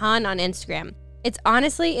a ton on Instagram. It's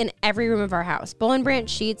honestly in every room of our house. Bull and Branch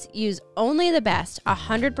sheets use only the best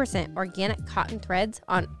 100% organic cotton threads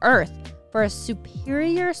on earth for a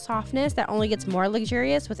superior softness that only gets more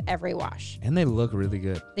luxurious with every wash. And they look really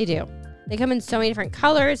good. They do. They come in so many different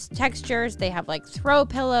colors, textures. They have like throw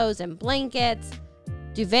pillows and blankets,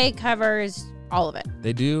 duvet covers, all of it.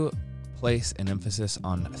 They do place an emphasis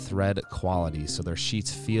on thread quality, so their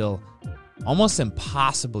sheets feel almost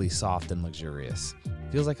impossibly soft and luxurious.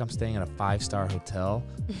 Feels like I'm staying at a 5-star hotel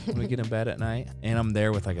when we get in bed at night, and I'm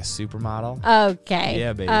there with like a supermodel. Okay.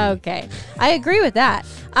 Yeah, baby. Okay. I agree with that.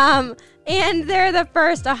 And they're the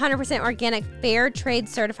first 100% organic fair trade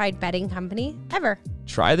certified bedding company ever.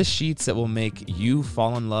 Try the sheets that will make you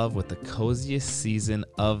fall in love with the coziest season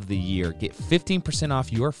of the year. Get 15%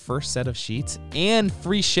 off your first set of sheets and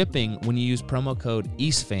free shipping when you use promo code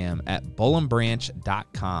EastFam at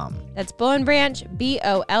bullandbranch.com. That's Bull and Branch,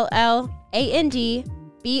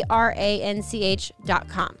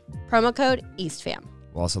 BOLLANDBRANCH.com. Promo code EastFam.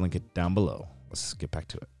 We'll also link it down below. Let's get back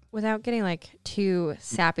to it. Without getting like too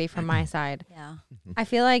sappy from my side, Yeah. I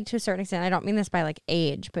feel like to a certain extent, I don't mean this by like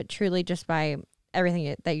age, but truly just by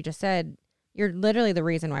everything that you just said, you're literally the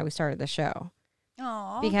reason why we started the show.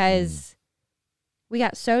 Aww. Because we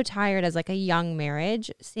got so tired as like a young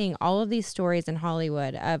marriage, seeing all of these stories in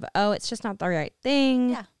Hollywood of, oh, it's just not the right thing.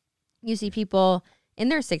 Yeah. You see people in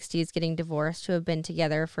their 60s getting divorced who have been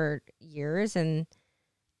together for years. And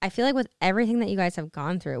I feel like with everything that you guys have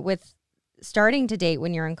gone through, with starting to date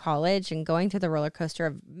when you're in college and going through the roller coaster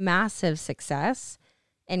of massive success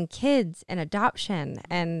and kids and adoption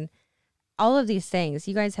and all of these things,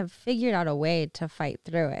 you guys have figured out a way to fight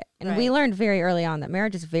through it. And we Right. learned very early on that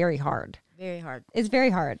marriage is very hard. Very hard. It's very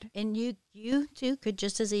hard. And you too could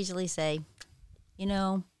just as easily say,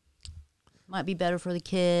 might be better for the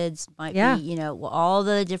kids, might Yeah. be, all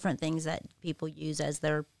the different things that people use as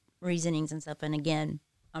their reasonings and stuff. And again,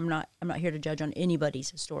 I'm not here to judge on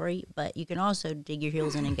anybody's story, but you can also dig your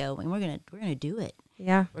heels in and go, and we're gonna do it.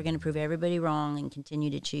 Yeah. We're gonna prove everybody wrong and continue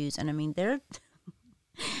to choose. And I mean,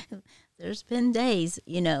 there's been days,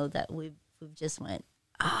 that we've just went,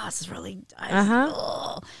 this is really,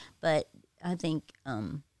 but I think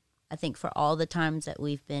for all the times that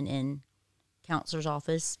we've been in counselor's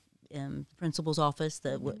office, principal's office,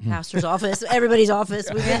 the pastor's office, everybody's office,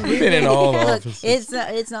 we've been in all the look, offices.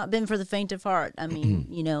 it's not been for the faint of heart. I mean,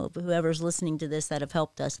 whoever's listening to this that have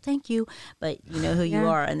helped us, thank you, but you know who you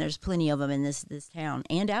are, and there's plenty of them in this town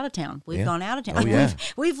and out of town. We've gone out of town. Oh, yeah.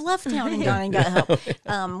 We've left town and gone and got help.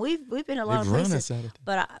 We've been a lot They've of run places, us out of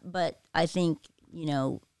but I think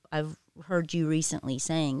I've heard you recently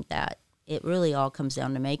saying that it really all comes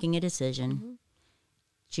down to making a decision,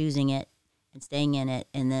 choosing it, and staying in it,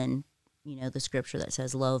 and then the scripture that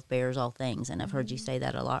says love bears all things. And I've heard you say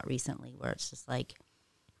that a lot recently, where it's just like,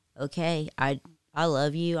 okay, I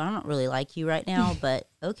love you, I don't really like you right now, but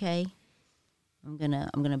okay, I'm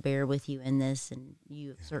gonna bear with you in this. And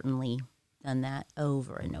you've certainly done that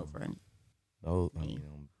over and over. And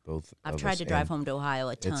both. I've of tried us, to drive and home to Ohio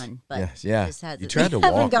a ton, but yeah. just hasn't- You tried to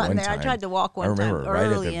haven't walk gotten one there. time. I tried to walk one I remember time right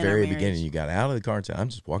at early the in very our beginning. marriage. You got out of the car and said, "I'm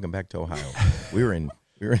just walking back to Ohio." we were in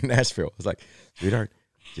Nashville. I was like, "Sweetheart,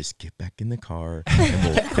 just get back in the car and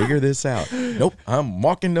we'll figure this out." Nope, I'm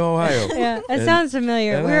walking to Ohio. Yeah, it sounds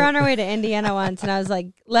familiar. We were on our way to Indiana once, and I was like,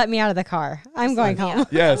 "Let me out of the car. I'm going home."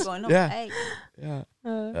 Yes. I'm going home. Yeah. Hey. Yeah.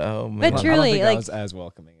 Oh man. But I don't truly, think like- I was as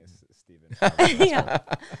welcoming as Steven. Yeah.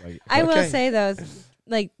 Like, I will Okay. say though,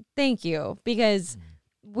 like, thank you, because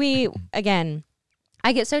we, again,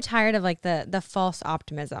 I get so tired of like the false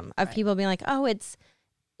optimism of people being like, oh, it's,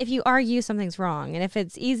 if you argue, something's wrong. And if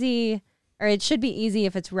it's easy, or it should be easy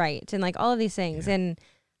if it's right. And like all of these things. Yeah. And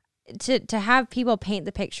to have people paint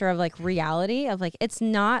the picture of like reality of like, it's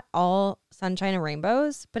not all sunshine and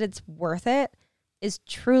rainbows, but it's worth it, is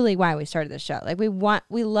truly why we started this show. Like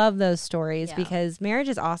we love those stories Yeah. because marriage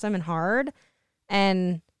is awesome and hard,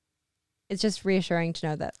 And it's just reassuring to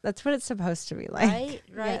know that that's what it's supposed to be like.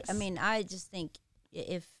 Right. Yes. I mean, I just think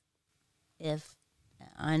if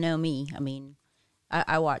I know me, I mean,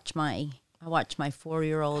 I watch my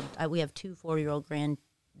 4-year-old. We have 2 4-year-old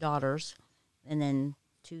granddaughters, and then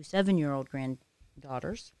 2 7-year-old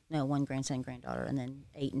granddaughters. No, 1 grandson, granddaughter, and then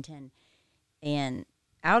 8 and 10. And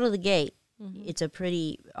out of the gate, it's a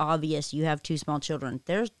pretty obvious. You have 2 small children.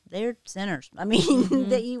 They're sinners. I mean,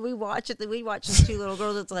 we watch it. We watch these 2 little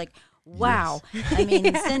girls. It's like, wow. Yes. I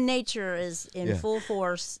mean, sin nature is in full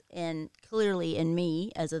force, and clearly in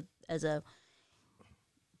me as a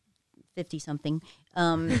 50-something.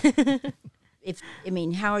 How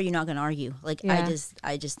are you not going to argue? Like,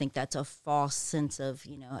 I just think that's a false sense of,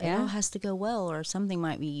 it all has to go well, or something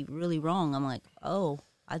might be really wrong. I'm like, oh,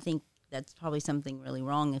 I think that's probably something really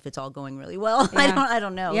wrong if it's all going really well. Yeah. I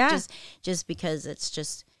don't know. Yeah. Just because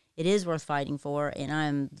it is worth fighting for, and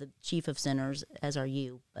I'm the chief of sinners, as are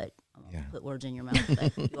you, but I won't put words in your mouth,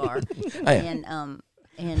 but you are. And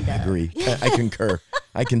I agree. I concur.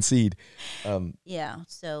 I concede.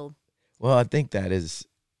 So. Well, I think that is,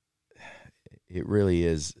 it really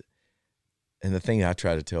is. And the thing I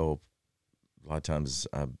try to tell a lot of times,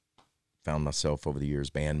 I've found myself over the years,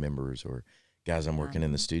 band members or guys I'm working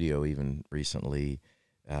in the studio, even recently,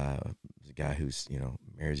 a guy who's,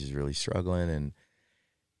 marriage is really struggling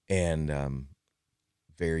and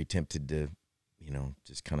very tempted to,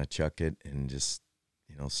 just kind of chuck it and just,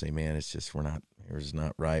 say, man, it's just, it's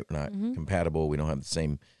not right. We're not compatible. We don't have the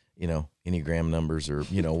same, Enneagram numbers or,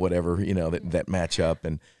 whatever, that match up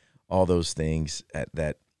and all those things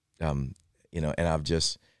and I've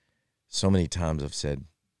just, so many times I've said,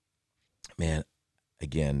 man,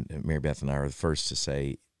 again, Mary Beth and I are the first to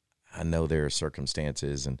say, I know there are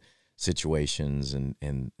circumstances and situations and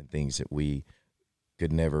things that we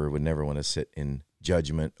would never want to sit in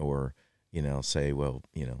judgment or, say, well,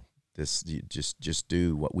 this, you just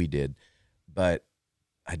do what we did. But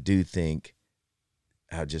I do think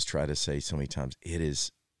I'll just try to say so many times, it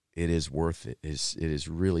is worth it. It is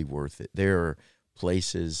really worth it. There are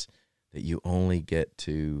places that you only get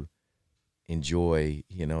to enjoy,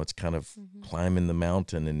 it's kind of climbing the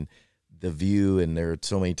mountain and the view. And there are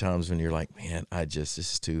so many times when you're like, man, this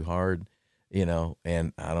is too hard,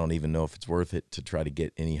 and I don't even know if it's worth it to try to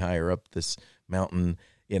get any higher up this mountain,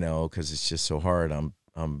 cause it's just so hard. I'm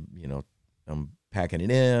packing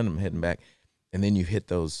it in, I'm heading back. And then you get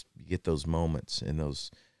those moments, and those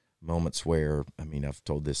moments where, I've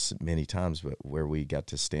told this many times, but where we got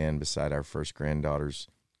to stand beside our first granddaughter's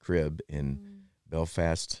crib in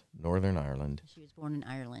Belfast, Northern Ireland. She was born in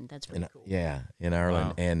Ireland. That's really cool. Yeah, in Ireland.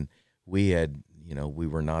 Wow. And we had, we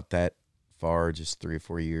were not that far, just 3 or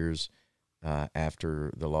 4 years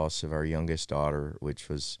after the loss of our youngest daughter, which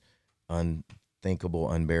was unthinkable,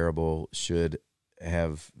 unbearable, should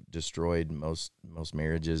have destroyed most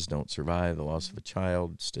marriages. Don't survive the loss of a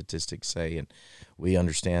child, statistics say, and we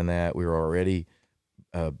understand that. We were already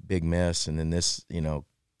a big mess, and then this,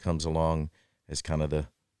 comes along as kind of the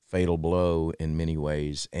fatal blow in many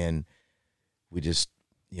ways, and we just,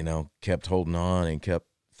 kept holding on and kept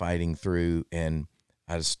fighting through. And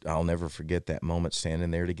I'll never forget that moment,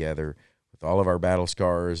 standing there together with all of our battle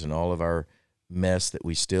scars and all of our mess that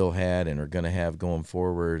we still had and are going to have going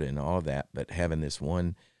forward and all of that, but having this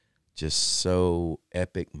one just so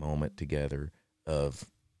epic moment together of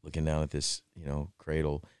looking down at this,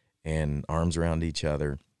 cradle and arms around each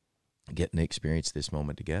other, getting to experience this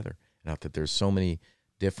moment together. And I thought there's so many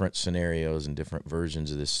different scenarios and different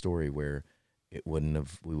versions of this story where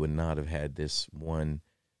we would not have had this one,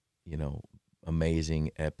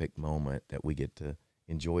 amazing epic moment that we get to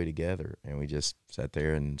enjoy together. And we just sat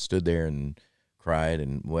there and stood there and cried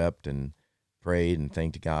and wept and prayed and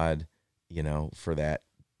thanked God, for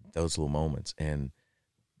those little moments. And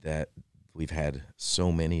that we've had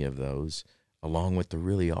so many of those, along with the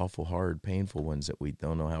really awful, hard, painful ones that we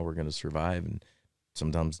don't know how we're going to survive, and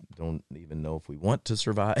sometimes don't even know if we want to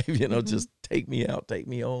survive, just take me out, take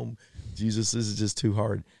me home. Jesus, this is just too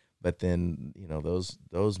hard. But then,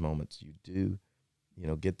 those moments you do,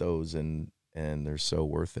 get those and they're so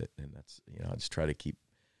worth it. And that's, I just try to keep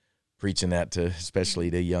preaching that to, especially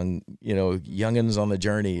to young, youngins on the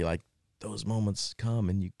journey, like those moments come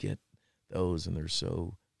and you get those and they're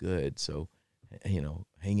so good. So,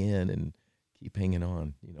 hang in and keep hanging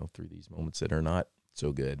on, through these moments that are not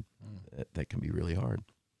so good. That can be really hard.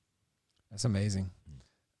 That's amazing.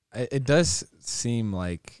 It does seem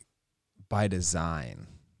like by design,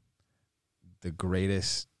 the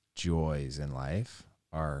greatest joys in life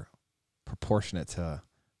are proportionate to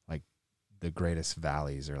like the greatest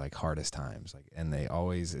valleys or like hardest times. Like, and they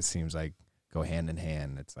always, it seems like, go hand in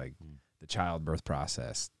hand. It's like the childbirth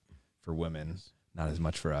process for women, not as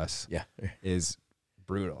much for us, Yeah. is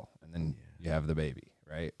brutal. And then you have the baby,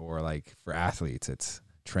 right? Or like for athletes, it's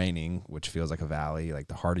training, which feels like a valley. Like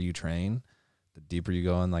the harder you train, the deeper you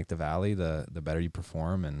go in like the valley, the better you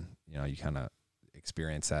perform, and you know, you kind of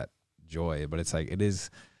experience that joy. But it's like, it is,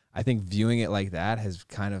 I think viewing it like that has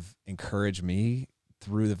kind of encouraged me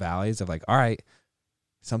through the valleys of like, all right,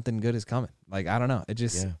 something good is coming. Like, I don't know. It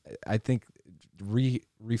just, I think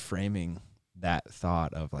reframing that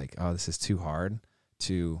thought of like, oh, this is too hard,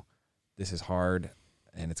 to this is hard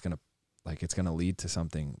and it's going to lead to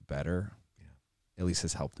something better. At least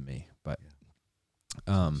has helped me. But,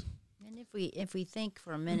 and if we think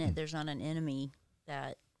for a minute, there's not an enemy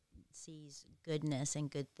that sees goodness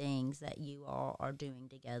and good things that you all are doing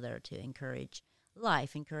together to encourage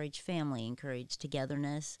life, encourage family, encourage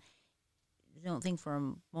togetherness. Don't think for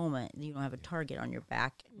a moment you don't have a target on your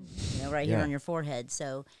back, right here on your forehead.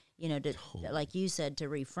 So, like you said, to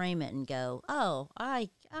reframe it and go, oh, I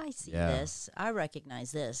see this. I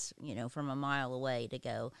recognize this, from a mile away, to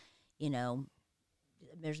go,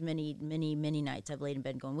 there's many, many, many nights I've laid in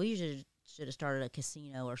bed going, we should have started a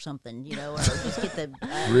casino or something, or just get the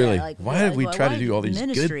really. Why did we try to do all these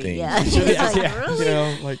ministry? Good things? Yeah,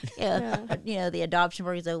 really? The adoption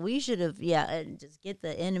work. So we should have, and just get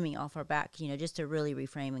the enemy off our back, just to really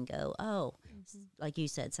reframe and go, oh, like you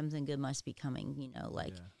said, something good must be coming.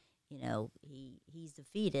 He's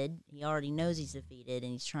defeated. He already knows he's defeated,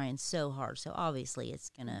 and he's trying so hard. So obviously, he's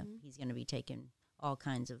gonna be taking all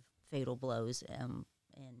kinds of fatal blows, and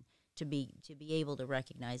to be able to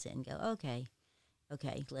recognize it and go, okay,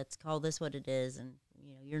 let's call this what it is, and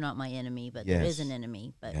you're not my enemy, but there is an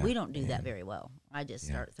enemy. But we don't do that very well. I just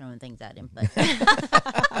start throwing things at him, but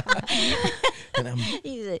and I'm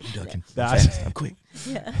ducking fast. I'm quick.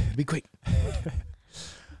 Yeah, be quick.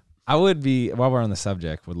 I would be, while we're on the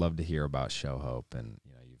subject, would love to hear about Show Hope, and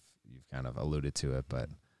you've kind of alluded to it, but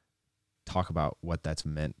talk about what that's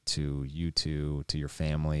meant to you two, to your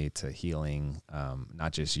family, to healing,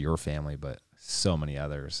 not just your family, but so many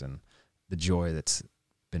others, and the joy that's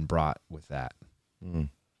been brought with that.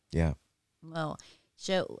 Yeah. Well,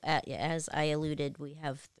 as I alluded, we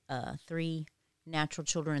have 3 natural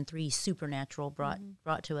children and 3 supernatural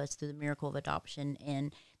brought to us through the miracle of adoption,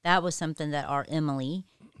 and that was something that our Emily,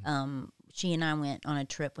 she and I went on a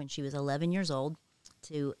trip when she was 11 years old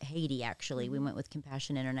to Haiti. Actually, we went with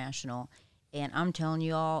Compassion International, and I'm telling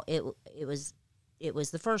you all, it was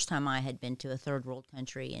the first time I had been to a third world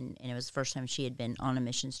country, and it was the first time she had been on a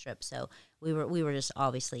mission trip. So we were just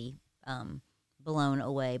obviously blown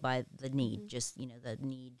away by the need, just the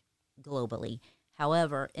need globally.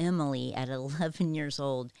 However, Emily at 11 years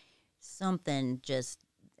old, something just,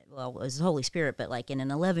 well, it was the Holy Spirit, but like in an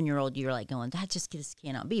 11-year-old, you're like going, this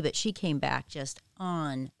cannot be. But she came back just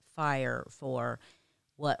on fire for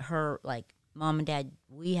what her, like, Mom and Dad,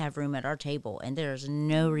 we have room at our table, and there's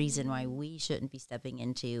no reason why we shouldn't be stepping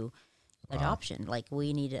into adoption. Like,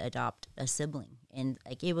 we need to adopt a sibling. And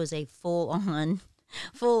like, it was a full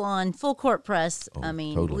court press. I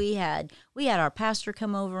mean, totally. we had our pastor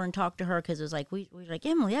come over and talk to her, because it was like, we were like,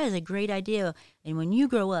 Emily, that is a great idea, and when you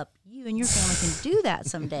grow up, you and your family can do that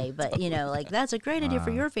someday. But like, that's a great idea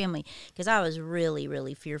for your family, because I was really,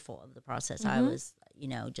 really fearful of the process. I was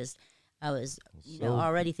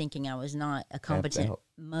already thinking I was not a competent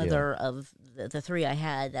mother of the 3 I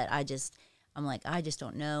had, that I'm like, I just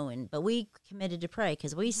don't know. But we committed to pray,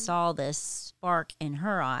 because we saw this spark in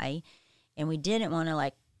her eye, and we didn't want to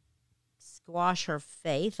like squash her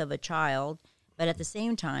faith of a child. But at the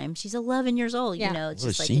same time, she's 11 years old. It's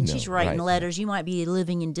just like, and she's writing letters. You might be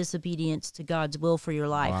living in disobedience to God's will for your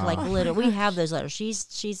life. Wow. Like, literally, we have those letters.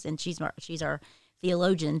 She's our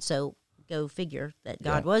theologian, so go figure that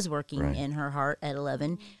God was working in her heart at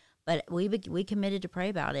 11. But we committed to pray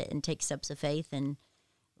about it and take steps of faith. And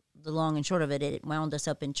the long and short of it, it wound us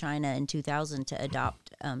up in China in 2000 to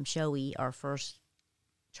adopt Shoei, our first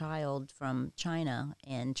child from China.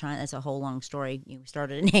 And China, that's a whole long story. We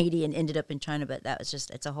started in Haiti and ended up in China, but that was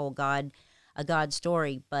it's a whole God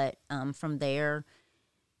story. But from there,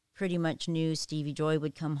 pretty much knew Stevie Joy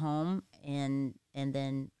would come home, and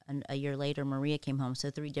then a year later, Maria came home. So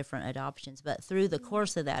 3 different adoptions. But through the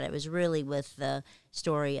course of that, it was really with the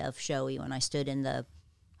story of Shoei, when I stood in the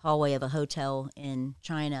hallway of a hotel in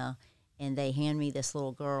China, and they hand me this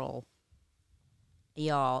little girl.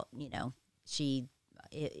 Y'all,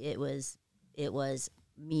 it was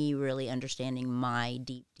me really understanding my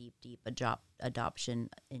deep adoption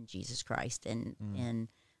in Jesus Christ, and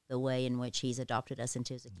the way in which He's adopted us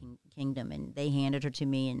into His kingdom. And they handed her to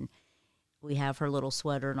me, and we have her little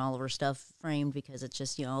sweater and all of her stuff framed because it's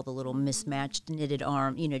just, all the little mismatched knitted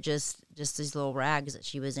arm, just these little rags that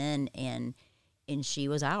she was in, and she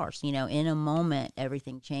was ours. In a moment,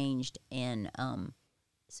 everything changed. And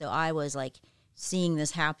so I was like seeing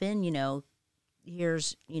this happen,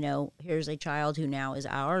 here's a child who now is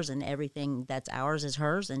ours, and everything that's ours is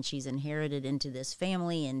hers, and she's inherited into this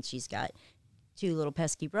family, and she's got 2 little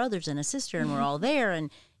pesky brothers and a sister, and we're all there, and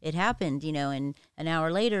it happened, and an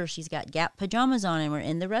hour later she's got Gap pajamas on, and we're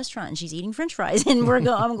in the restaurant, and she's eating French fries, and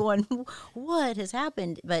I'm going, what has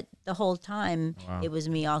happened? But the whole time, It was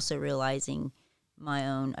me also realizing my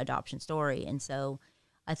own adoption story. And so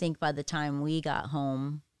I think by the time we got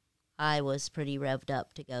home, I was pretty revved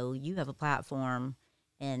up to go, you have a platform.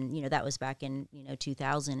 And, that was back in,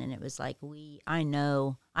 2000. And it was like, I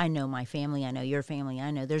know my family. I know your family.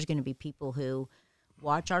 I know there's going to be people who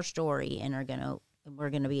watch our story and we're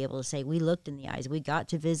going to be able to say, we looked in the eyes. We got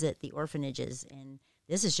to visit the orphanages. And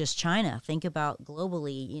this is just China. Think about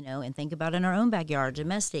globally, and think about in our own backyard,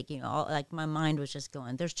 domestic, like my mind was just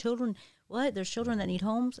going, there's children. What? There's children that need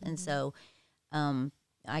homes. And so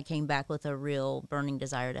I came back with a real burning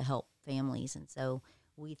desire to help families. And so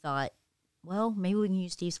we thought, well, maybe we can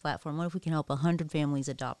use Steve's platform. What if we can help 100 families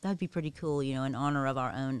adopt? That'd be pretty cool, in honor of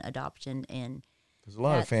our own adoption. And because a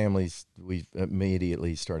lot of families, we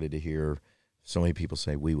immediately started to hear so many people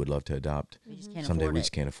say, we would love to adopt. We just can't Someday afford we it.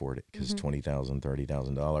 just can't afford it because $20,000,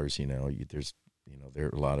 $30,000, there's, there are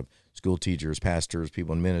a lot of school teachers, pastors,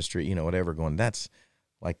 people in ministry, whatever going, that's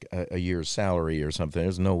like a year's salary or something.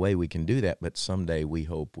 There's no way we can do that. But someday we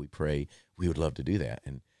hope, we pray, we would love to do that.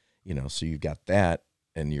 And, so you've got that.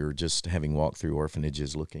 And you're just having walked through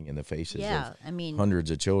orphanages looking in the faces of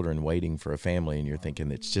hundreds of children waiting for a family, and you're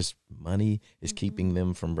thinking it's just money is keeping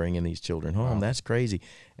them from bringing these children home. Wow. That's crazy.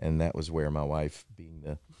 And that was where my wife, being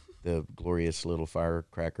the glorious little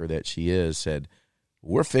firecracker that she is, said,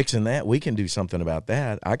 we're fixing that. We can do something about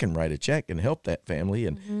that. I can write a check and help that family.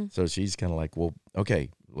 And so she's kind of like, well, okay,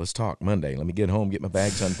 let's talk Monday. Let me get home, get my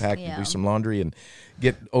bags unpacked, and do some laundry and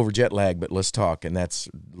get over jet lag, but let's talk. And that's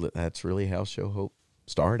really how Show Hope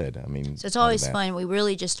started. So it's always fun. We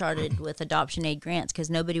really just started with adoption aid grants because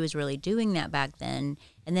nobody was really doing that back then,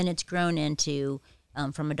 and then it's grown into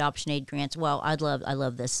from adoption aid grants. Well, I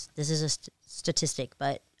love this. This is a statistic,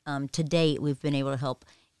 but to date we've been able to help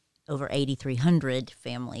over 8,300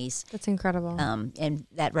 families. That's incredible. And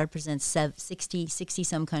that represents 60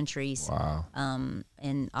 some countries. Wow.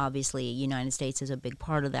 And obviously, United States is a big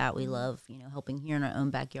part of that. We love helping here in our own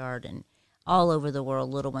backyard, and all over the world,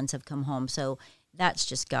 little ones have come home. So that's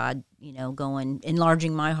just God, going,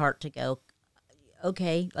 enlarging my heart to go,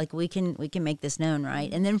 okay, like we can make this known,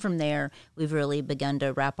 right? And then from there, we've really begun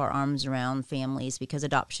to wrap our arms around families because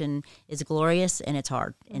adoption is glorious and it's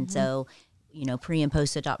hard. And so, pre and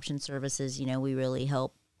post adoption services, we really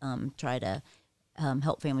help try to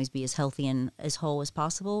help families be as healthy and as whole as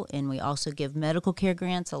possible. And we also give medical care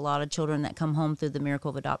grants. A lot of children that come home through the miracle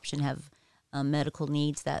of adoption have medical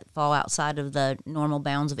needs that fall outside of the normal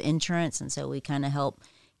bounds of insurance, and so we kind of help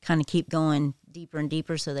keep going deeper and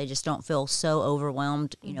deeper so they just don't feel so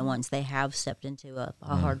overwhelmed, once they have stepped into a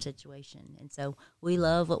hard situation. And so we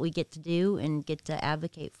love what we get to do and get to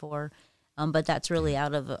advocate for, but that's really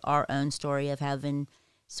out of our own story of having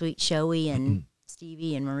sweet Shoei and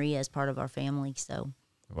Stevie and Maria as part of our family. So,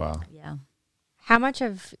 wow. Yeah. How much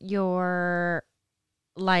of your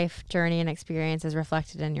life journey and experience is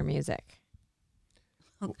reflected in your music?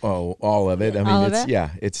 Oh, all of it. All of it?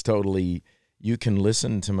 It's totally, you can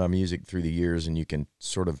listen to my music through the years and you can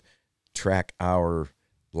sort of track our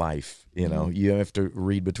life. You have to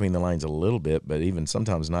read between the lines a little bit, but even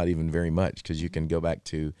sometimes not even very much, because you can go back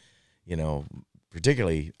to,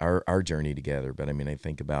 particularly our journey together. But I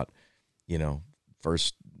think about,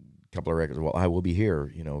 first couple of records, well, I Will Be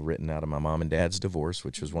Here, written out of my mom and dad's divorce,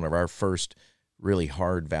 which was one of our first really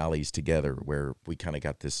hard valleys together, where we kind of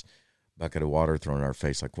got this bucket of water thrown in our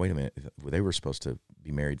face, like, wait a minute, they were supposed to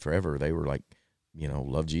be married forever. They were like,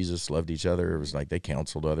 loved Jesus, loved each other. It was like they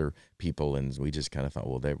counseled other people, and we just kind of thought,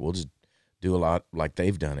 well, we'll just do a lot like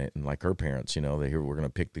they've done it, and like her parents, we're going to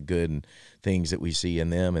pick the good and things that we see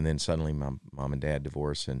in them. And then suddenly my mom and dad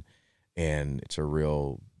divorce, and it's a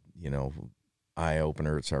real, eye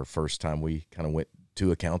opener. It's our first time we kind of went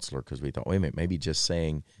to a counselor, because we thought, wait a minute, maybe just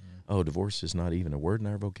saying, oh, divorce is not even a word in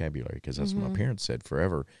our vocabulary, because that's what my parents said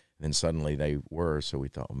forever. And then suddenly they were, so we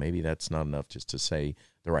thought, well, maybe that's not enough just to say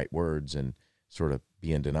the right words and sort of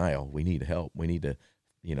be in denial. We need help. We need to,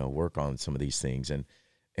 work on some of these things. And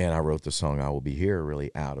I wrote the song I Will Be Here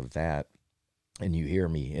really out of that. And you hear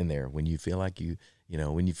me in there when you feel like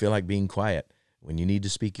when you feel like being quiet, when you need to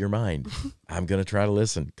speak your mind, I'm going to try to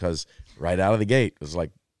listen, because right out of the gate, it was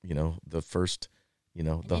like, the first, the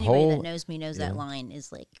Anybody whole. that knows me knows that line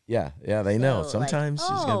is like, Yeah, they know. So, like, Sometimes it's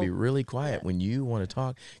going to be oh, really quiet yeah. when you want to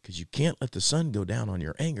talk, because you can't let the sun go down on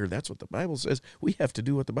your anger. That's what the Bible says. We have to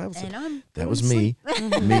do what the Bible says. and That was me,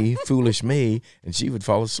 foolish me, and she would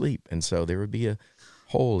fall asleep. And so there would be a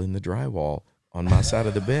hole in the drywall on my side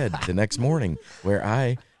of the bed the next morning where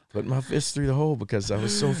I put my fist through the hole because I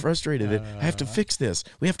was so frustrated that I have to fix this.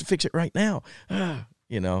 We have to fix it right now.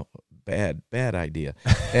 Bad idea.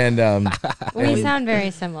 And We sound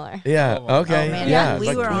very similar. yeah, okay, man, yeah. we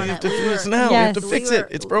like, were on have it. to We do this were- now. We have to Yes. fix We it. were-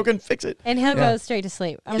 It's broken. Fix it. And he'll Yeah. go straight to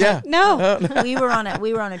sleep. I'm Yeah. like, no. we were on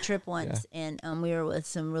a trip once, and we were with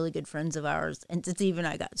some really good friends of ours, and Steve and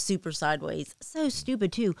I got super sideways. So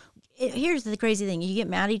stupid too. Here's the crazy thing: you get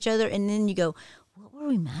mad at each other, and then you go, "What were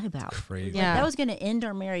we mad about?" Crazy. Yeah. That was going to end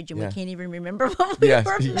our marriage, and Yeah. we can't even remember what we Yeah.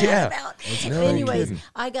 were mad Yeah. about. No Anyways,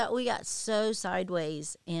 kidding. we got so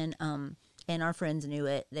sideways, and our friends knew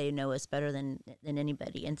it. They know us better than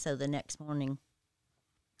anybody. And so the next morning,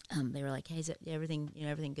 they were like, "Hey, is everything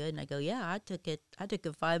good?" And I go, "Yeah, I took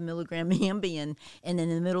a 5 milligram Ambien, and in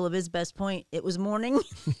the middle of his best point, it was morning."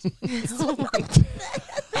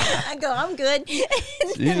 I go, "I'm good."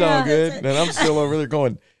 She's all good, and I'm still over there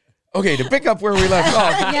going, okay, to pick up where we left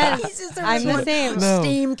off. Yes. He's just I'm the same. No.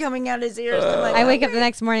 Steam coming out his ears. I'm like, I wake up the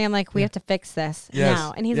next morning. I'm like, we have to fix this Yes.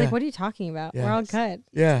 now. And he's Yeah. like, what are you talking about? We're all Yes. good.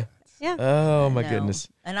 Yeah. Yeah. Oh, my No. goodness.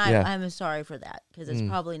 And Yeah. I'm sorry for that, because it's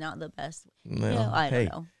probably not the best. Well, I don't hey,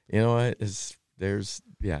 know. you know what? There's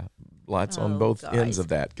lots on Oh, both guys. ends of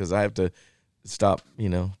that, because I have to stop.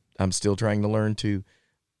 I'm still trying to learn to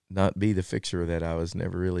not be the fixer that I was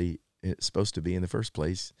never really supposed to be in the first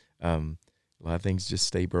place. A lot of things just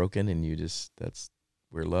stay broken, and that's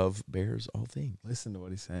where love bears all things. Listen to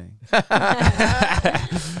what he's saying.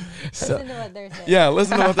 So, Listen to what they're saying. yeah,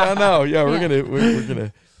 listen to what I know. Yeah, we're Yeah.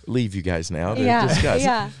 gonna leave you guys now to Yeah, discuss.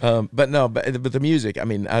 yeah. But the music. I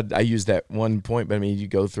mean, I use that one point, but I mean, you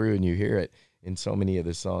go through and you hear it in so many of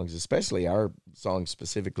the songs, especially our song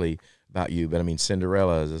specifically about you. But I mean,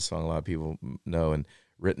 Cinderella is a song a lot of people know, and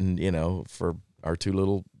written, for our two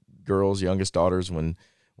little girls, youngest daughters, when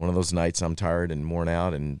one of those nights I'm tired and worn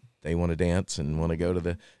out and they want to dance and want to go to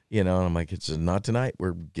the, and I'm like, it's not tonight.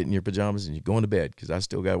 We're getting your pajamas and you're going to bed, because I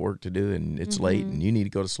still got work to do, and it's late and you need to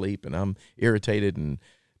go to sleep, and I'm irritated and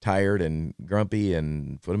tired and grumpy,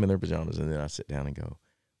 and put them in their pajamas. And then I sit down and go,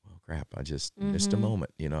 well, crap, I just missed a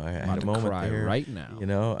moment. I I'm had about a to moment cry there. right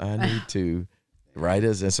now. I need to write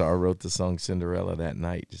and so I wrote the song Cinderella that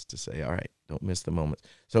night, just to say, all right, don't miss the moments.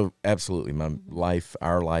 So absolutely,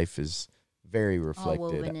 our life is very reflected,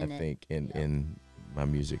 woven I in it. think, in my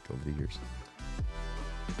music over the years.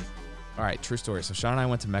 All right, true story. So Sean and I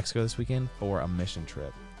went to Mexico this weekend for a mission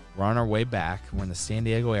trip. We're on our way back. We're in the San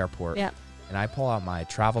Diego airport. Yep. And I pull out my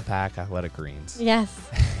travel pack athletic greens Yes.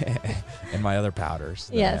 and my other powders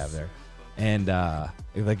that Yes. I have there. And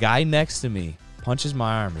the guy next to me punches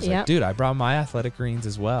my arm. He's like, Yep. dude, I brought my athletic greens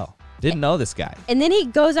as well. Didn't know this guy. And then he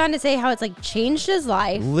goes on to say how it's like changed his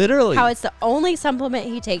life. Literally. How it's the only supplement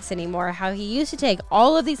he takes anymore. How he used to take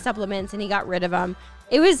all of these supplements and he got rid of them.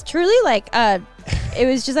 It was truly like it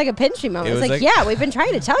was just like a pinch me moment. It It's was like, like- yeah, we've been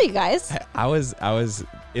trying to tell you guys. I was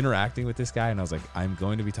interacting with this guy, and I was like, I'm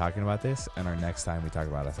going to be talking about this, and our next time we talk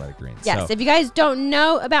about athletic greens. Yes, So, if you guys don't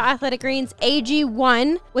know about Athletic Greens,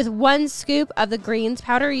 AG1, with 1 scoop of the greens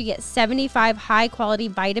powder, you get 75 high-quality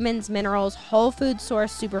vitamins, minerals, whole food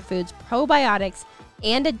source superfoods, probiotics,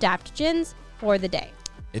 and adaptogens for the day.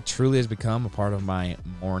 it truly has become a part of my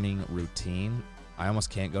morning routine. I almost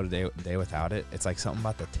can't go day without it. It's like something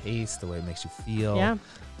about the taste, the way it makes you feel. Yeah.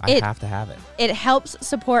 I have to have it. It helps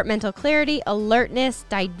support mental clarity, alertness,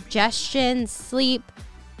 digestion, sleep,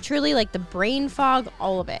 truly like the brain fog,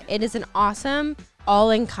 all of it. It is an awesome,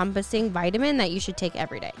 all-encompassing vitamin that you should take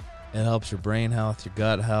every day. It helps your brain health, your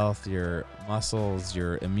gut health, your muscles,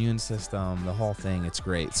 your immune system, the whole thing. It's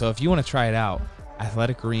great. So if you want to try it out,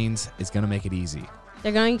 Athletic Greens is going to make it easy.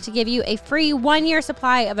 They're going to give you a free 1-year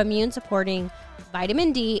supply of immune-supporting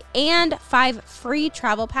vitamin D and 5 free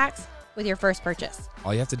travel packs with your first purchase.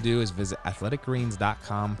 All you have to do is visit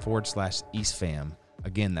athleticgreens.com/EastFam.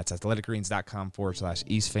 Again, that's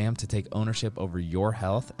athleticgreens.com/EastFam to take ownership over your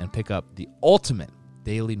health and pick up the ultimate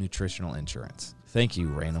daily nutritional insurance. Thank you,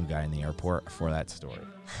 random guy in the airport, for that story.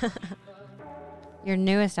 Your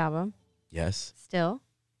newest album, Yes. Still.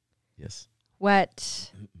 Yes.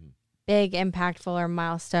 What big, impactful, or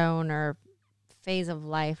milestone or phase of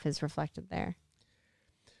life is reflected there?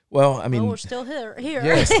 Well, I mean, we're still here.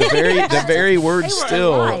 yes, the very word Hey, we're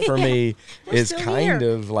 "still" alive. for me We're is still kind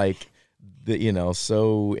here. of like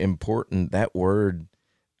so important. That word,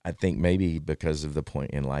 I think maybe because of the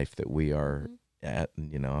point in life that we are at,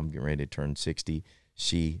 and, I'm getting ready to turn 60.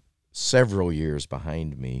 She several years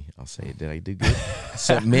behind me. I'll say, did I do good?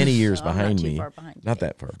 So many years behind not too me. far behind you, Not Dave.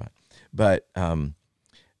 that far behind. But,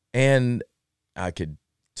 and I could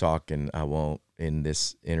talk, and I won't in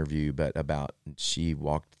this interview, but about she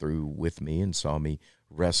walked through with me and saw me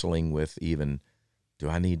wrestling with even,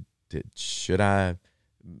 should I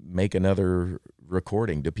make another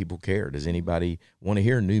recording? Do people care? Does anybody want to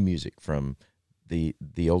hear new music from the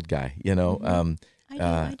old guy?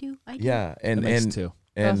 I do. Yeah, That makes two.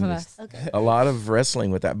 Both and of us. Okay. a lot of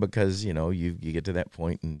wrestling with that because you get to that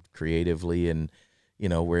point and creatively and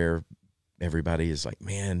where everybody is like,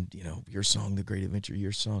 man, your song, The Great Adventure,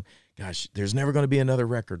 your song, gosh, there's never going to be another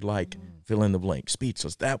record like fill in the blank,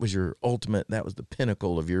 Speechless. That was your ultimate, that was the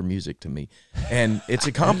pinnacle of your music to me. And it's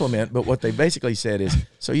a compliment, but what they basically said is,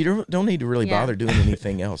 so you don't need to really Yeah. bother doing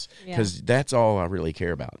anything else because that's all I really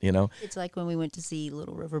care about, It's like when we went to see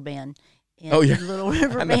Little River Band. And Oh, yeah. the Little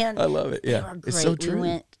River Band. I love it. They Yeah, were great. it's so true. We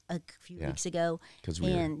went a few Yeah. weeks ago, 'Cause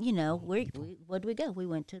and where'd we go? We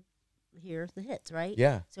went to hear the hits, right?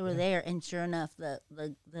 Yeah. So we're there, and sure enough, the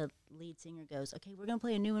lead singer goes, "Okay, we're gonna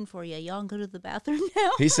play a new one for you. Y'all can go to the bathroom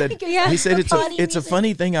now." He said, Because it's potty a music.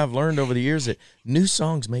 funny thing I've learned over the years that new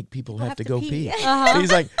songs make people have to go pee. Uh-huh.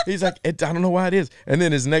 He's like, I don't know why it is. And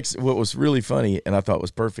then what was really funny, and I thought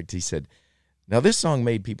was perfect, he said, now this song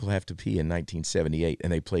made people have to pee in 1978,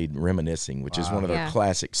 and they played Reminiscing, which is one of their Yeah.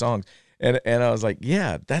 classic songs. And I was like,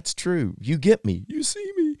 yeah, that's true. You get me. You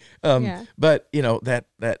see me. Yeah. But,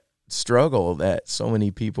 that struggle that so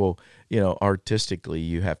many people, artistically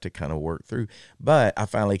you have to kind of work through. But I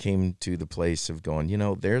finally came to the place of going,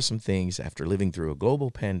 there's some things after living through a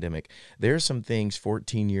global pandemic, there's some things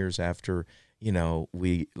 14 years after,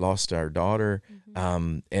 we lost our daughter,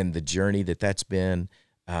 and the journey that's been,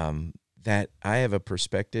 that I have a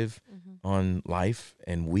perspective on life,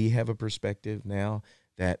 and we have a perspective now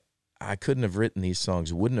that I couldn't have written these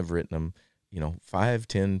songs, wouldn't have written them, 5,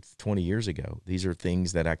 10, 20 years ago. These are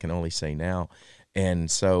things that I can only say now.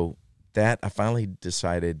 And so that I finally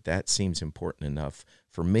decided that seems important enough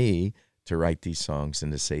for me to write these songs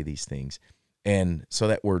and to say these things. And so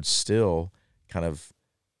that word still kind of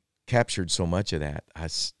captured so much of that. I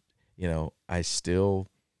still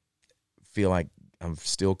feel like I'm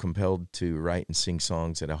still compelled to write and sing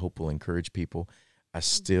songs that I hope will encourage people. I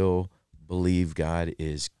still believe God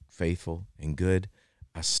is faithful and good.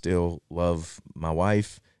 I still love my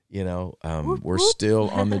wife. We're still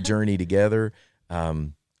on the journey together,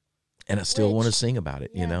 and I still want to sing about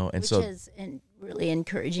it. And which so is really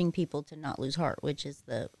encouraging people to not lose heart, which is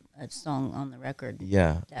a song on the record.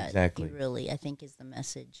 yeah, That exactly. you really, I think, is the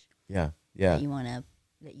message Yeah. that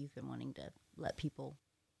you've been wanting to let people.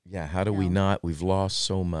 Yeah, how do we not? We've lost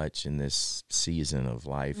so much in this season of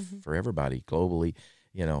life for everybody globally,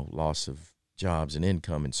 loss of jobs and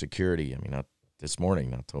income and security. I mean, this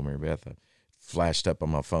morning I told Mary Beth, I flashed up on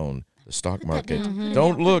my phone, the stock market.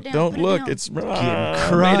 Don't look. It's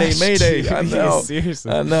Mayday. I know.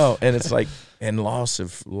 Seriously. I know. And it's like, and loss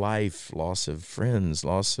of life, loss of friends,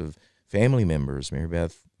 loss of family members. Mary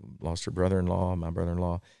Beth lost her brother-in-law, my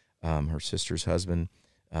brother-in-law, her sister's husband.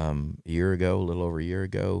 A little over a year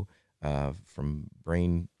ago, from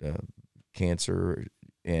brain cancer,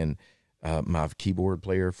 and my keyboard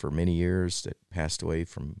player for many years that passed away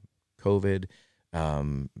from COVID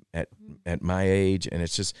at my age. And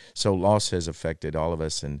it's just, so loss has affected all of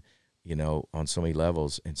us and, on so many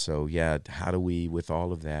levels. And so, how do we, with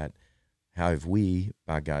all of that, how have we,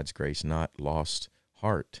 by God's grace, not lost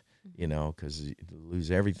heart, because you lose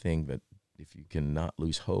everything, but if you cannot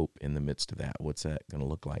lose hope in the midst of that, what's that going to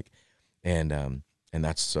look like? And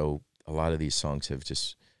that's, so a lot of these songs have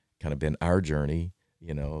just kind of been our journey,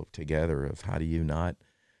 together of how do you not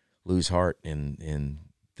lose heart in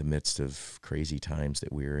the midst of crazy times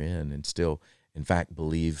that we're in, and still, in fact,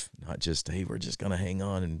 believe not just, hey, we're just going to hang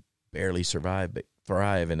on and barely survive, but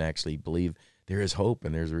thrive, and actually believe there is hope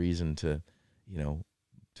and there's a reason to,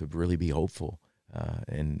 to really be hopeful.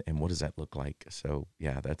 And what does that look like? So,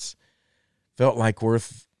 that's felt like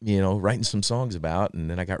worth, writing some songs about. And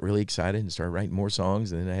then I got really excited and started writing more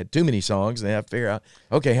songs. And then I had too many songs. And then I had to figure out,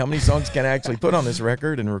 okay, how many songs can I actually put on this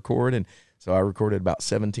record and record? And so I recorded about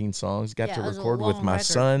 17 songs, got to it was a record with long my record.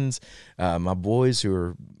 sons, my boys who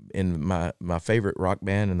are in my favorite rock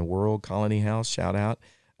band in the world, Colony House, shout out.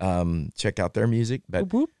 Check out their music.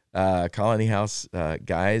 But Colony House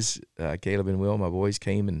guys, Caleb and Will, my boys,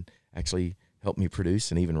 came and actually helped me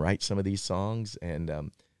produce and even write some of these songs.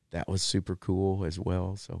 And that was super cool as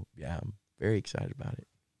well. So, I'm very excited about it.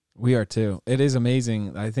 We are too. It is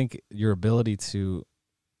amazing. I think your ability to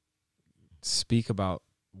speak about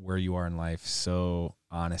where you are in life so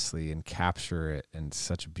honestly and capture it in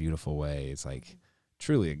such a beautiful way. It's like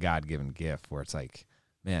truly a God-given gift where it's like,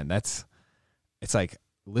 man, it's like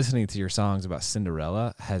listening to your songs about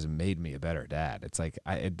Cinderella has made me a better dad. It's like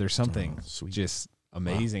there's something just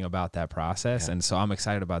amazing about that process. Yeah. And so I'm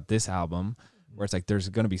excited about this album where it's like there's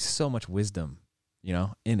going to be so much wisdom,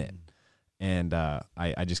 in it. And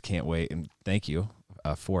I just can't wait. And thank you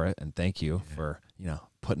for it. And thank you for,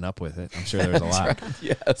 putting up with it. I'm sure there's a lot.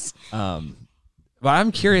 Yes. But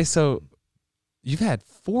I'm curious. So you've had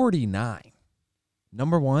 49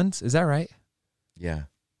 number ones. Is that right? Yeah.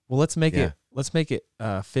 Well, let's make it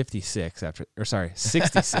 56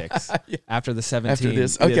 66 after the 17. After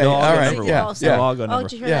this. Okay. All right. Yeah. They'll all go number. Oh,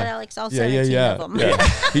 did you hear that, Alex? All 17 of them. Yeah.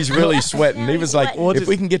 He's really sweating. He was like, if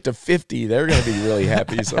we can get to 50, they're going to be really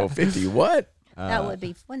happy. So 50 what? That would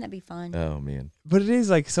be, wouldn't that be fun? Oh, man. But it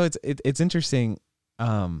is like, so it's interesting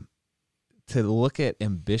to look at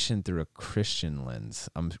ambition through a Christian lens.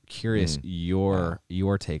 I'm curious your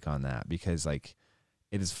take on that, because like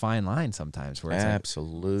it is fine line sometimes where it's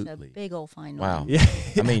absolutely it's a big old fine line. Wow. Yeah.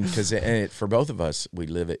 I mean, because for both of us, we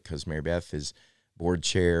live it because Mary Beth is board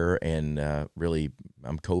chair and really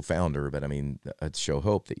I'm co-founder. But I mean, Show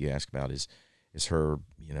Hope that you asked about is her,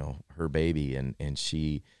 her baby, and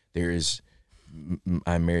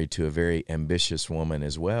I'm married to a very ambitious woman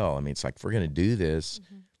as well. I mean, it's like, if we're going to do this,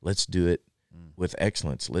 let's do it with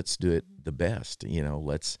excellence. Let's do it the best,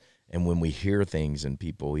 and when we hear things and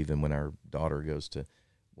people, even when our daughter goes to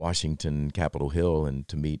Washington, Capitol Hill, and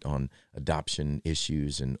to meet on adoption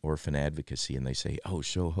issues and orphan advocacy, and they say, "Oh,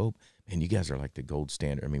 Show Hope, man, you guys are like the gold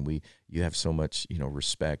standard." I mean, you have so much,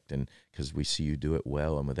 respect, and because we see you do it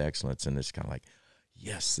well and with excellence, and it's kind of like,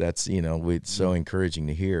 yes, that's it's so encouraging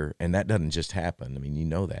to hear, and that doesn't just happen. I mean,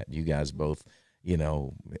 that you guys both,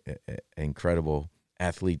 incredible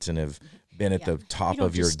athletes and have been at the top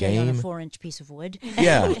of your game. On a 4-inch piece of wood.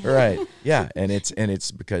 Yeah, right. Yeah, and it's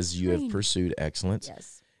because you have pursued excellence.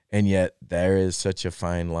 Yes. And yet there is such a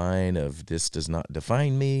fine line of this does not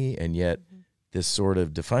define me, and yet this sort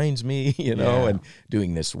of defines me, and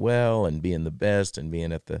doing this well and being the best and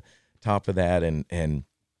being at the top of that, and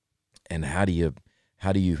how do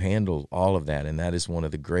you handle all of that? And that is one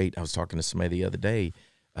of the great. I was talking to somebody the other day.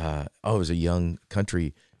 It was a young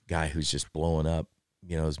country guy who's just blowing up.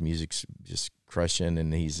 His music's just crushing,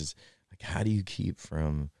 and he's just like, how do you keep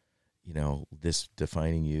from, this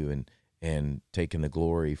defining you and taking the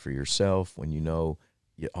glory for yourself when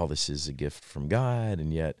all this is a gift from God,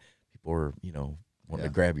 and yet people are, wanting to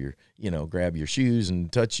grab your shoes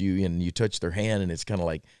and touch you, and you touch their hand, and it's kind of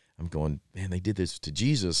like, I'm going, man, they did this to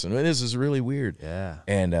Jesus, and this is really weird. Yeah.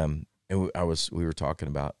 And we were talking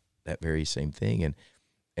about that very same thing,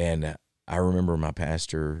 and I remember my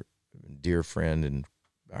pastor, dear friend, and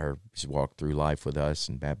he's walked through life with us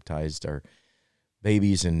and baptized our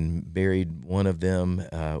babies and buried one of them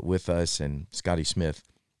with us, and Scotty Smith.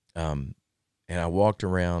 And I walked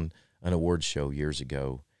around an award show years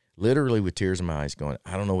ago, literally with tears in my eyes, going,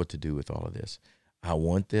 I don't know what to do with all of this. I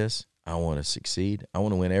want this. I want to succeed. I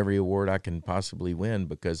want to win every award I can possibly win,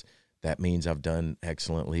 because that means I've done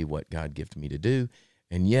excellently what God gifted me to do.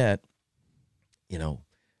 And yet,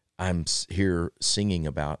 I'm here singing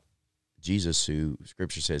about Jesus, who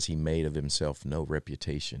Scripture says he made of himself no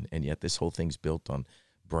reputation, and yet this whole thing's built on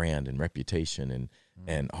brand and reputation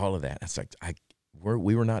and all of that. It's like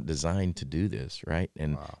we were not designed to do this, right?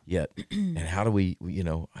 And yet, and how do we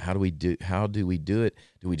do it?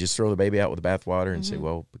 Do we just throw the baby out with the bathwater and say,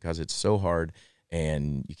 well, because it's so hard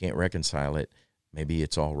and you can't reconcile it, maybe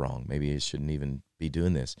it's all wrong. Maybe it shouldn't even be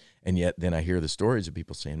doing this. And yet, then I hear the stories of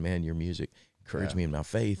people saying, "Man, your music encouraged me in my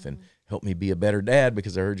faith and help me be a better dad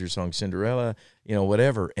because I heard your song Cinderella,"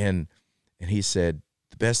 whatever. And he said,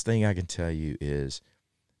 the best thing I can tell you is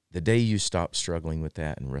the day you stop struggling with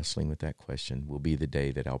that and wrestling with that question will be the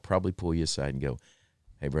day that I'll probably pull you aside and go,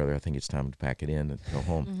 "Hey, brother, I think it's time to pack it in and go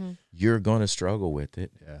home." You're going to struggle with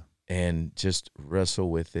it and just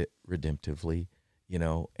wrestle with it redemptively,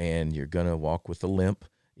 and you're going to walk with a limp,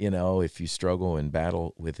 if you struggle and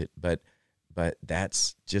battle with it. But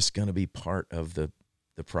that's just going to be part of the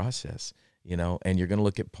process, and you're going to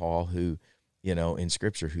look at Paul, who, in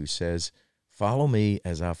Scripture, who says, "Follow me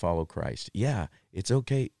as I follow Christ." Yeah, it's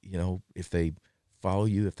okay, if they follow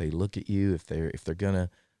you, if they look at you, if they're going to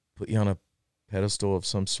put you on a pedestal of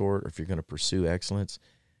some sort, or if you're going to pursue excellence,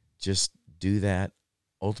 just do that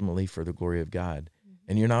ultimately for the glory of God.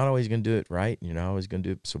 And you're not always going to do it right, and you're not always going to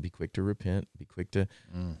do it, so be quick to repent, be quick to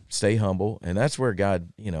stay humble. And that's where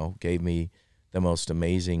God, gave me the most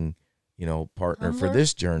amazing, partner for Humbler?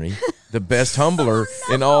 this journey, the best humbler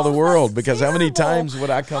in all the world. Because how many times would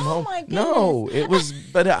I come home? my No, it was,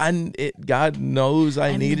 but God knows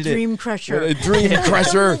I needed it. dream crusher. A dream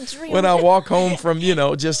crusher. Dream When I walk home from,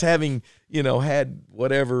 just having, had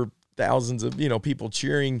whatever thousands of, people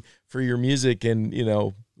cheering for your music and,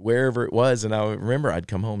 wherever it was. And I remember I'd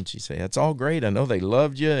come home and she'd say, "That's all great. I know they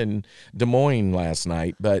loved you in Des Moines last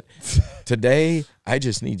night, but today I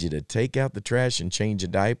just need you to take out the trash and change a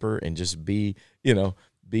diaper and just be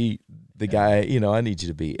the guy, I need you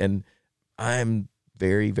to be." And I'm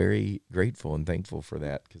very, very grateful and thankful for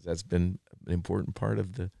that, because that's been an important part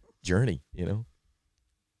of the journey,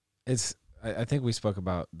 It's. I think we spoke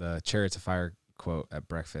about the Chariots of Fire quote at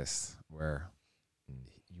breakfast, where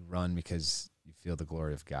you run because you feel the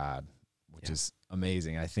glory of God, which is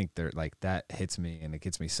amazing. I think they're like, that hits me and it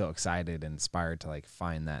gets me so excited and inspired to like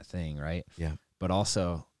find that thing, right? Yeah. But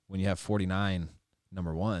also when you have 49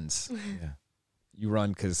 number ones, you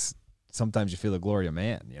run because sometimes you feel the glory of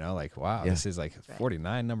man, like, wow, this is like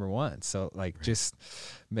 49 number one. So like just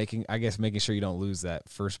making sure you don't lose that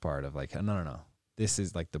first part of like, no. This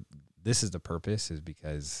is the purpose, is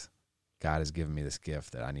because God has given me this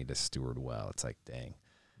gift that I need to steward well. It's like, dang.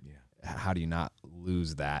 Yeah. How do you not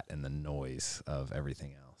lose that in the noise of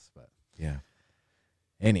everything else? But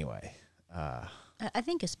anyway, I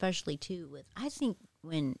think especially too I think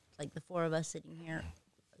when like the four of us sitting here,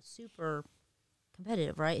 super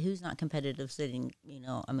competitive, right? Who's not competitive sitting?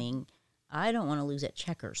 I don't want to lose at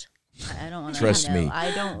checkers. I don't want to. Trust me.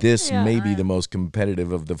 I don't. This may be the most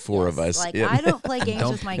competitive of the four of us. Like I don't play games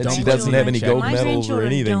with my grandchildren. She doesn't have any gold My medals or grandchildren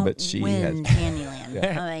anything, don't but she has. win Candyland.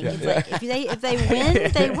 It's like if they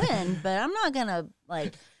win, they win. But I'm not gonna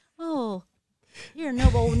like, oh, you're a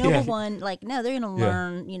noble one. Like, no, they're gonna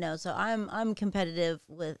learn. So I'm competitive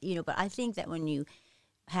with But I think that when you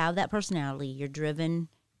have that personality, you're driven,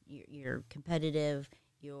 you're competitive,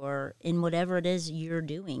 you're in whatever it is you're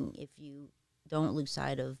doing. If you don't lose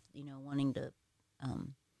sight of, wanting to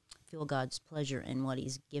feel God's pleasure in what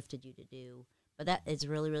He's gifted you to do. But that is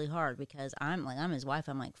really, really hard, because I'm his wife.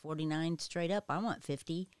 I'm like 49 straight up. I want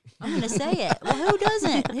 50. I'm going to say it. Well, who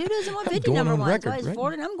doesn't? Who doesn't want 50 number one? So I was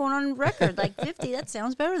 40. I'm going on record. Like 50, that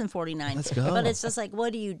sounds better than 49. Let's go. But it's just like, how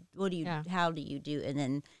do you do? And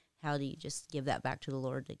then how do you just give that back to the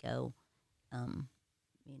Lord to go,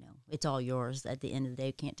 it's all yours at the end of the day.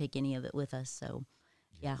 You can't take any of it with us. So,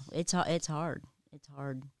 yeah, it's hard. It's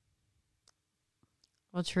hard.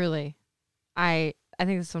 Well, truly, I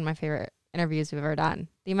think this is one of my favorite interviews we've ever done.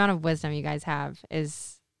 The amount of wisdom you guys have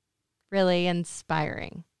is really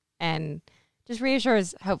inspiring, and just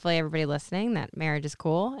reassures, hopefully, everybody listening that marriage is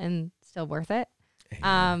cool and still worth it.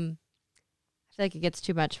 I feel like it gets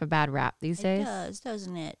too much of a bad rap these days. It does,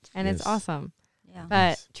 doesn't it? And it's awesome. Yeah.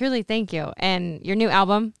 But truly, thank you. And your new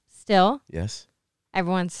album, Still. Yes.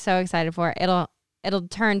 Everyone's so excited for it. It'll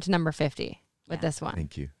turn to number 50 with this one.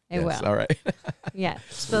 Thank you. It will. All right. Yeah.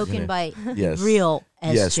 Spoken by Yes. real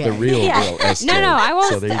SJ. Yes, the real SJ. No, I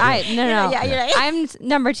won't. So there you go. No. Yeah, you're right. I'm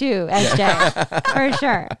number 2, SJ. For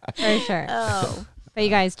sure. Oh. But you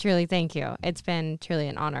guys, truly, thank you. It's been truly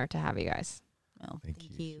an honor to have you guys. Well, thank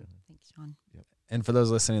you. Thanks, Sean. And for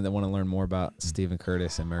those listening that want to learn more about Stephen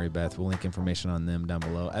Curtis and Mary Beth, we'll link information on them down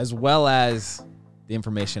below, as well as the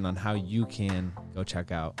information on how you can go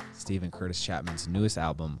check out Stephen Curtis Chapman's newest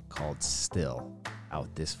album called Still,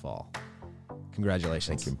 out this fall.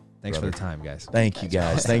 Congratulations. Thank you, Thanks brother. for the time, guys. Thank you,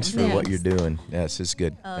 guys. Awesome. Thanks for what Yes. you're doing. Yes, it's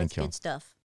good. Oh, Thank it's you. good stuff.